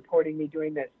 supporting me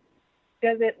doing this.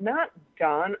 Does it not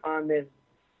dawn on this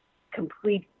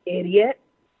complete idiot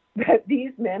that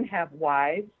these men have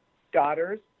wives,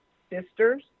 daughters,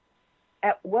 sisters?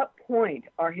 At what point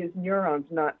are his neurons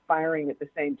not firing at the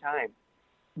same time?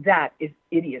 That is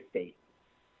idiocy.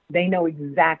 They know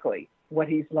exactly what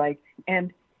he's like.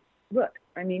 And look,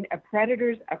 I mean, a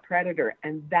predator's a predator,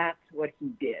 and that's what he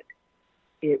did.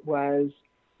 It was,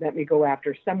 let me go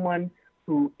after someone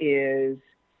who is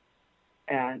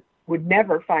would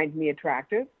never find me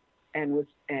attractive, and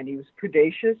he was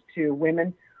predacious to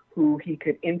women who he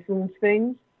could influence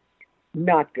things.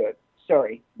 Not good.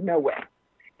 Sorry, no way.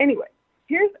 Anyway,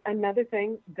 here's another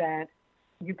thing that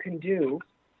you can do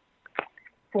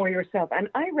for yourself, and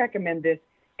I recommend this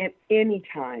at any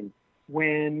time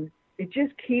when it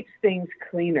just keeps things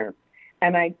cleaner.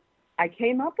 And I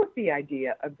came up with the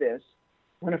idea of this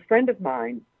when a friend of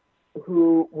mine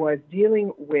who was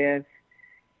dealing with,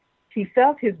 he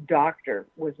felt his doctor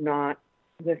was not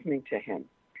listening to him.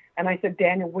 And I said,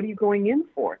 Daniel, what are you going in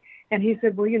for? And he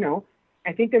said, well, you know,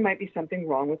 I think there might be something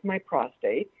wrong with my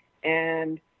prostate,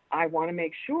 and I want to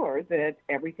make sure that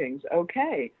everything's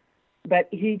okay. But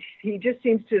he just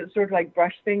seems to sort of like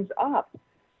brush things up.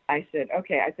 I said,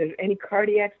 okay. I said, any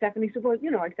cardiac stuff? And he said, well, you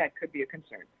know, that could be a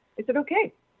concern. I said,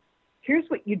 okay, here's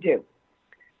what you do.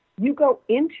 You go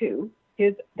into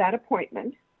that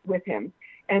appointment with him,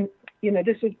 and, you know,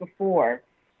 this was before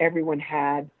everyone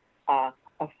had a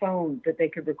phone that they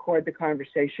could record the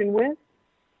conversation with.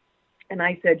 And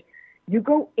I said, you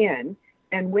go in,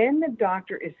 and when the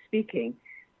doctor is speaking,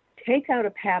 take out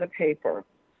a pad of paper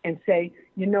and say,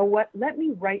 you know what, let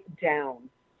me write down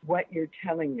what you're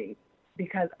telling me,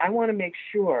 because I want to make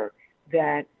sure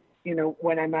that, you know,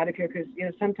 when I'm out of here, because, you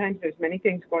know, sometimes there's many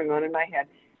things going on in my head,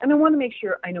 and I want to make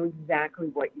sure I know exactly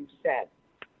what you said.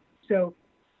 So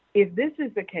if this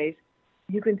is the case,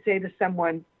 you can say to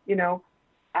someone, you know,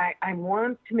 I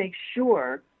want to make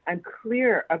sure I'm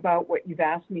clear about what you've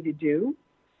asked me to do,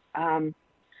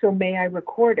 so may I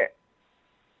record it?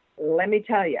 Let me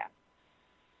tell you,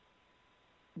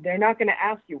 they're not going to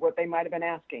ask you what they might have been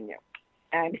asking you.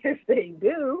 And if they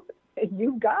do,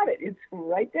 you got it. It's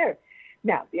right there.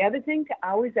 Now, the other thing to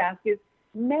always ask is,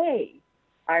 may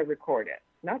I record it?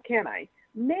 Not can I.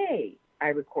 May I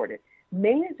record it?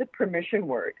 May is a permission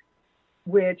word,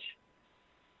 which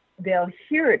they'll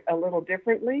hear it a little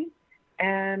differently.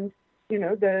 And, you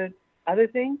know, the other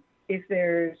thing, if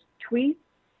there's tweets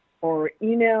or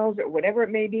emails or whatever it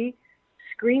may be,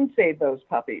 screen save those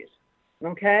puppies,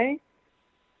 okay?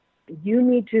 You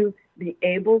need to be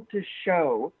able to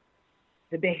show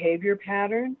the behavior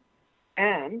pattern,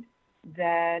 and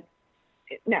that,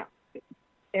 now,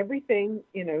 everything,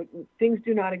 you know, things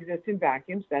do not exist in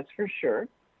vacuums, that's for sure,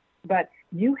 but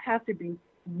you have to be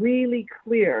really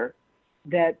clear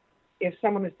that if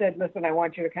someone has said, listen, I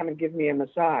want you to come and give me a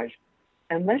massage,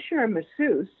 unless you're a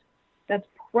masseuse, that's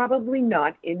probably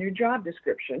not in your job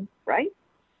description, right?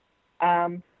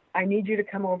 I need you to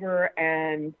come over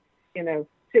and, you know,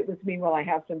 sit with me while I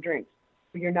have some drinks.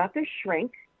 But you're not the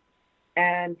shrink,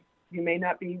 and you may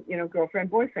not be, you know, girlfriend,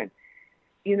 boyfriend.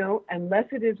 You know, unless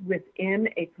it is within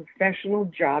a professional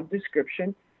job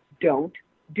description, don't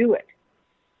do it.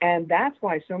 And that's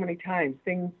why so many times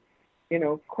things, you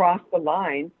know, cross the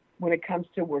line when it comes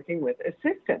to working with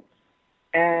assistants.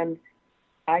 And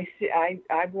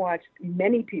I've watched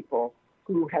many people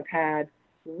who have had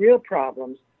real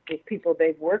problems with people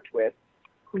they've worked with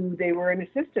who they were an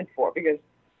assistant for, because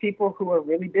people who are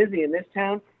really busy in this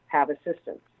town have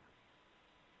assistants.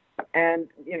 And,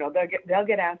 you know, they'll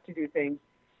get asked to do things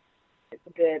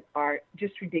that are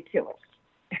just ridiculous.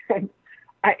 And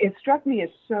it struck me as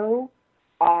so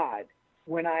odd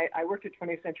when I worked at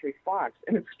 20th Century Fox,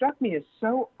 and it struck me as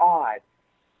so odd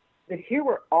that here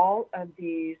were all of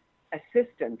these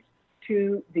assistants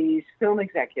to these film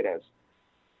executives,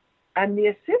 and the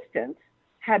assistants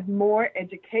had more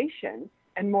education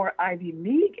and more Ivy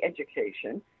League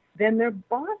education than their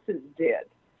bosses did.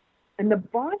 And the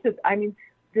bosses, I mean,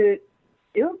 the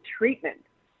ill treatment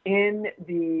in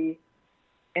the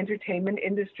entertainment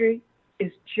industry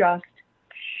is just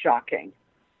shocking.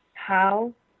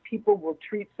 How people will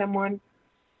treat someone,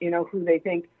 who they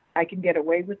think, I can get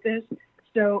away with this.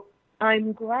 So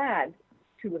I'm glad,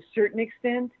 to a certain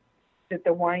extent, that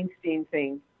the Weinstein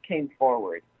thing came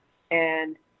forward.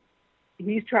 And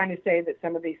he's trying to say that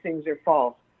some of these things are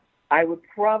false. I would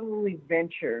probably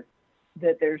venture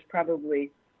that there's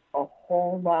probably a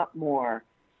whole lot more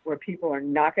where people are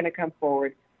not going to come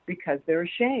forward because they're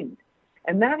ashamed.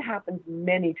 And that happens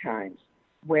many times,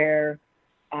 where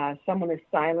someone is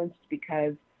silenced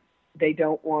because they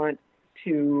don't want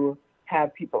to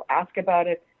have people ask about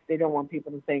it. They don't want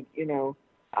people to think, you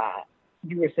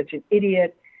were such an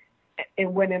idiot.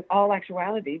 And when in all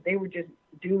actuality, they were just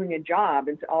doing a job.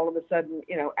 And all of a sudden,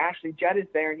 Ashley Judd is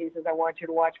there and he says, I want you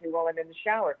to watch me while I'm in the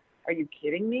shower. Are you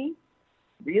kidding me?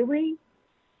 Really?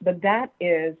 But that's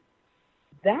a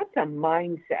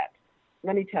mindset.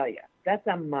 Let me tell you, that's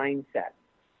a mindset.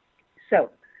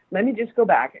 So let me just go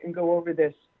back and go over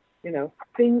this,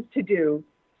 things to do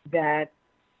that,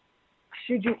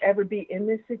 should you ever be in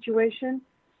this situation,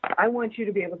 I want you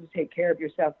to be able to take care of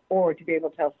yourself, or to be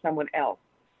able to tell someone else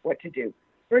what to do.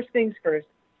 First things first,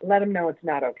 let them know it's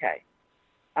not okay.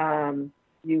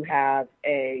 You have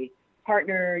a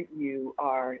partner, you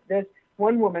are this.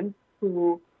 One woman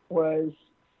who was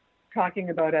talking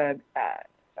about a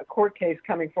court case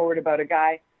coming forward about a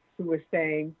guy who was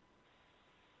saying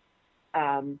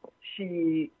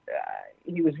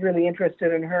he was really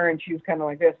interested in her, and she was kind of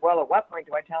like this, well, at what point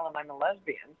do I tell him I'm a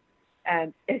lesbian?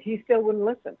 And he still wouldn't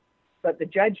listen, but the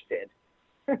judge did,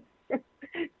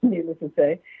 needless to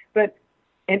say.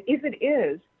 And if it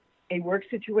is a work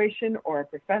situation or a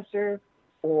professor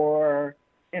or,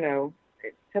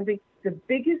 something, the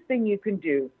biggest thing you can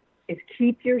do is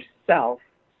keep yourself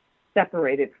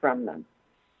separated from them.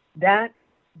 That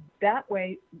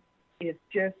way is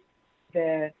just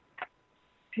the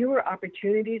fewer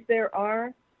opportunities there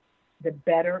are, the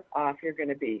better off you're going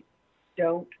to be.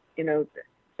 Don't,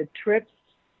 the trips,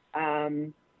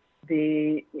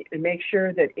 make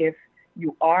sure that if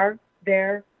you are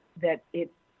there, that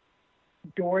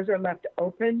doors are left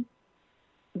open.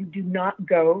 You do not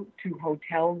go to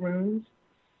hotel rooms,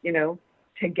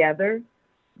 together.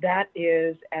 That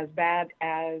is as bad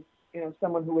as,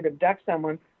 someone who would abduct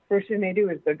someone. First thing they do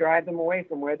is they drive them away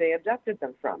from where they abducted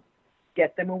them from.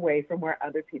 Get them away from where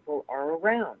other people are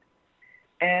around.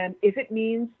 And if it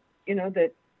means,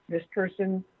 that this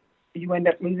person, you end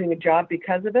up losing a job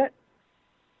because of it,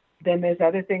 then there's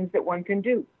other things that one can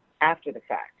do after the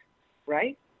fact,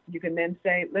 right? You can then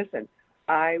say, listen,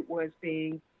 I was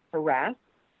being harassed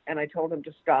and I told them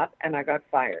to stop and I got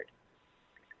fired.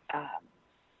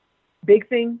 Big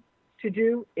thing to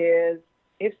do is,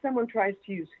 if someone tries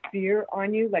to use fear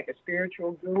on you, like a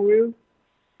spiritual guru,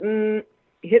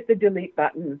 hit the delete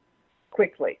button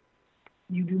quickly.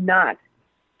 You do not.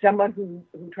 Someone who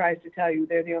tries to tell you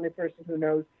they're the only person who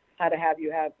knows how to have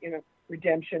you have,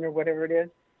 redemption or whatever it is,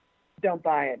 don't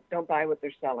buy it. Don't buy what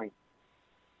they're selling.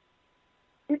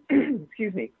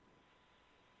 Excuse me.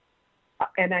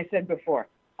 And I said before,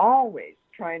 always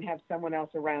try and have someone else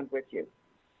around with you.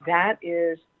 That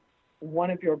is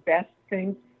one of your best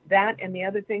things. That and the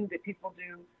other thing that people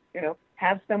do,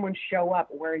 have someone show up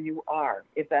where you are,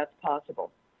 if that's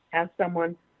possible. Have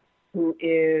someone who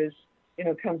is,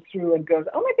 comes through and goes,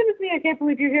 oh my goodness me, I can't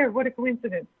believe you're here. What a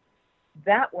coincidence.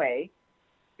 That way,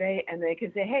 they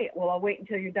can say, hey, well, I'll wait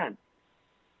until you're done.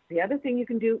 The other thing you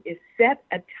can do is set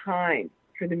a time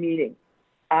for the meeting.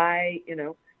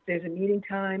 There's a meeting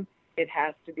time. It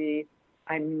has to be,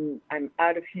 I'm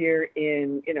out of here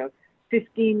in,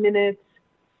 15 minutes,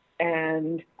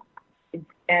 and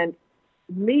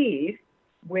leave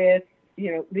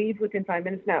within 5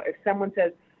 minutes. Now, if someone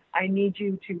says, I need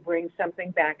you to bring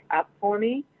something back up for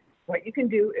me, what you can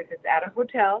do, if it's at a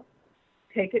hotel,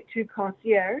 take it to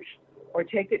concierge or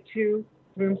take it to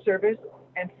room service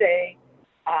and say,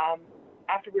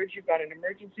 afterwards you've got an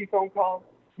emergency phone call,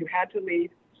 you had to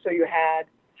leave, so you had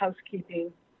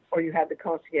housekeeping or you had the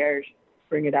concierge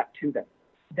bring it up to them.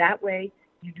 That way,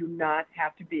 you do not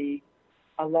have to be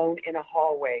alone in a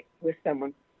hallway with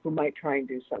someone who might try and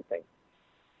do something.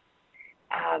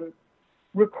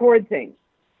 Record things.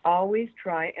 always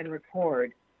try and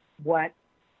record what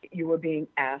you are being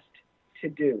asked to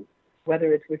do,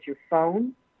 whether it's with your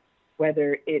phone,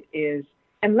 whether it is,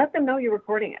 and let them know you're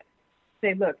recording it.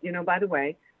 Say, look, by the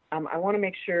way, I want to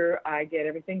make sure I get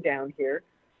everything down here.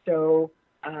 So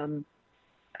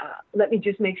let me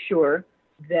just make sure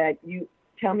that you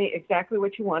tell me exactly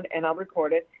what you want, and I'll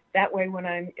record it. That way, when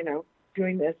I'm,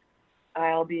 doing this,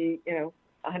 I'll be,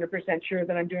 100% sure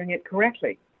that I'm doing it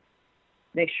correctly.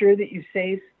 Make sure that you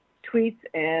save tweets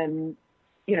and,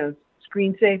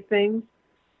 screen save things.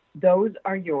 Those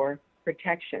are your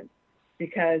protection,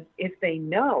 because if they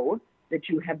know that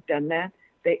you have done that,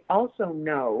 they also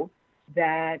know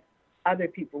that other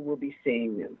people will be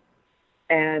seeing them.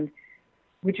 And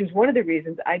which is one of the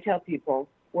reasons I tell people,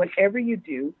 whatever you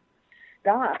do,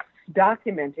 stop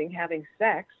documenting having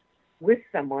sex with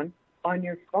someone on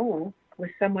your phone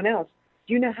with someone else.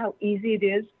 Do you know how easy it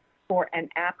is for an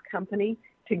app company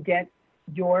to get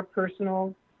your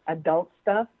personal adult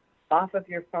stuff off of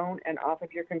your phone and off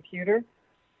of your computer?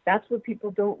 That's what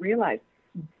people don't realize.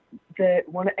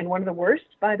 One of the worst,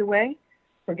 by the way,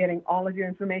 for getting all of your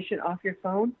information off your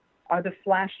phone are the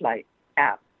flashlight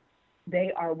apps.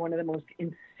 They are one of the most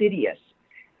insidious.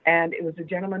 And it was a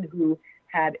gentleman who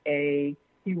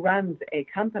he runs a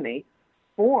company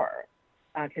for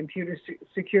computer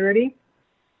security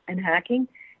and hacking.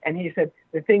 And he said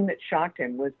the thing that shocked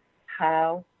him was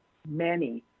how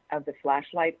many of the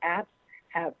flashlight apps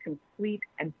have complete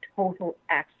and total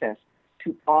access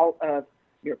to all of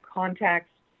your contacts,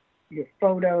 your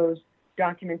photos,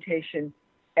 documentation,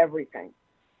 everything.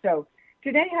 So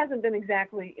today hasn't been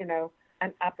exactly,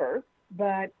 an upper,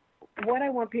 but what I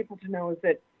want people to know is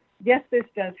that, yes, this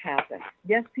does happen.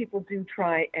 Yes, people do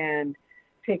try and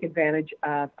take advantage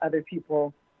of other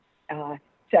people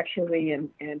sexually and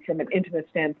from an intimate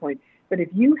standpoint. But if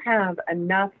you have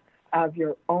enough of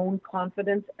your own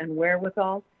confidence and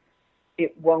wherewithal,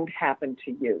 it won't happen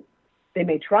to you. They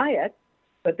may try it,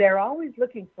 but they're always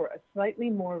looking for a slightly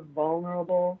more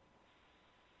vulnerable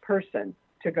person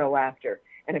to go after.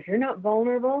 And if you're not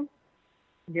vulnerable,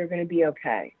 you're going to be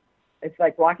okay. It's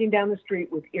like walking down the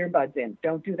street with earbuds in.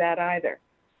 Don't do that either.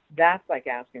 That's like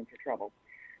asking for trouble.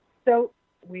 So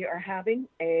we are having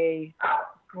a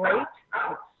great,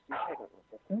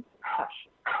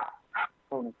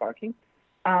 phone is barking.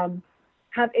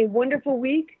 Have a wonderful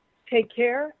week. Take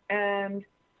care and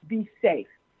be safe,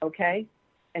 okay?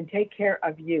 And take care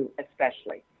of you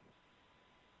especially.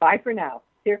 Bye for now.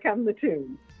 Here come the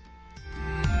tunes.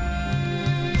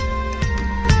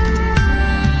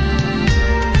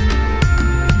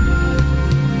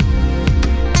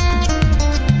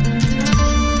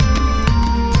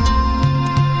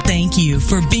 Thank you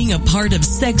for being a part of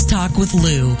Sex Talk with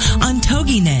Lou on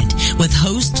TogiNet with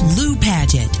host Lou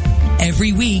Paget.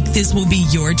 Every week, this will be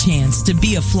your chance to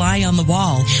be a fly on the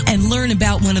wall and learn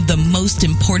about one of the most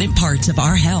important parts of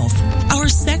our health, our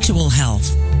sexual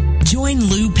health. Join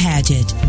Lou Paget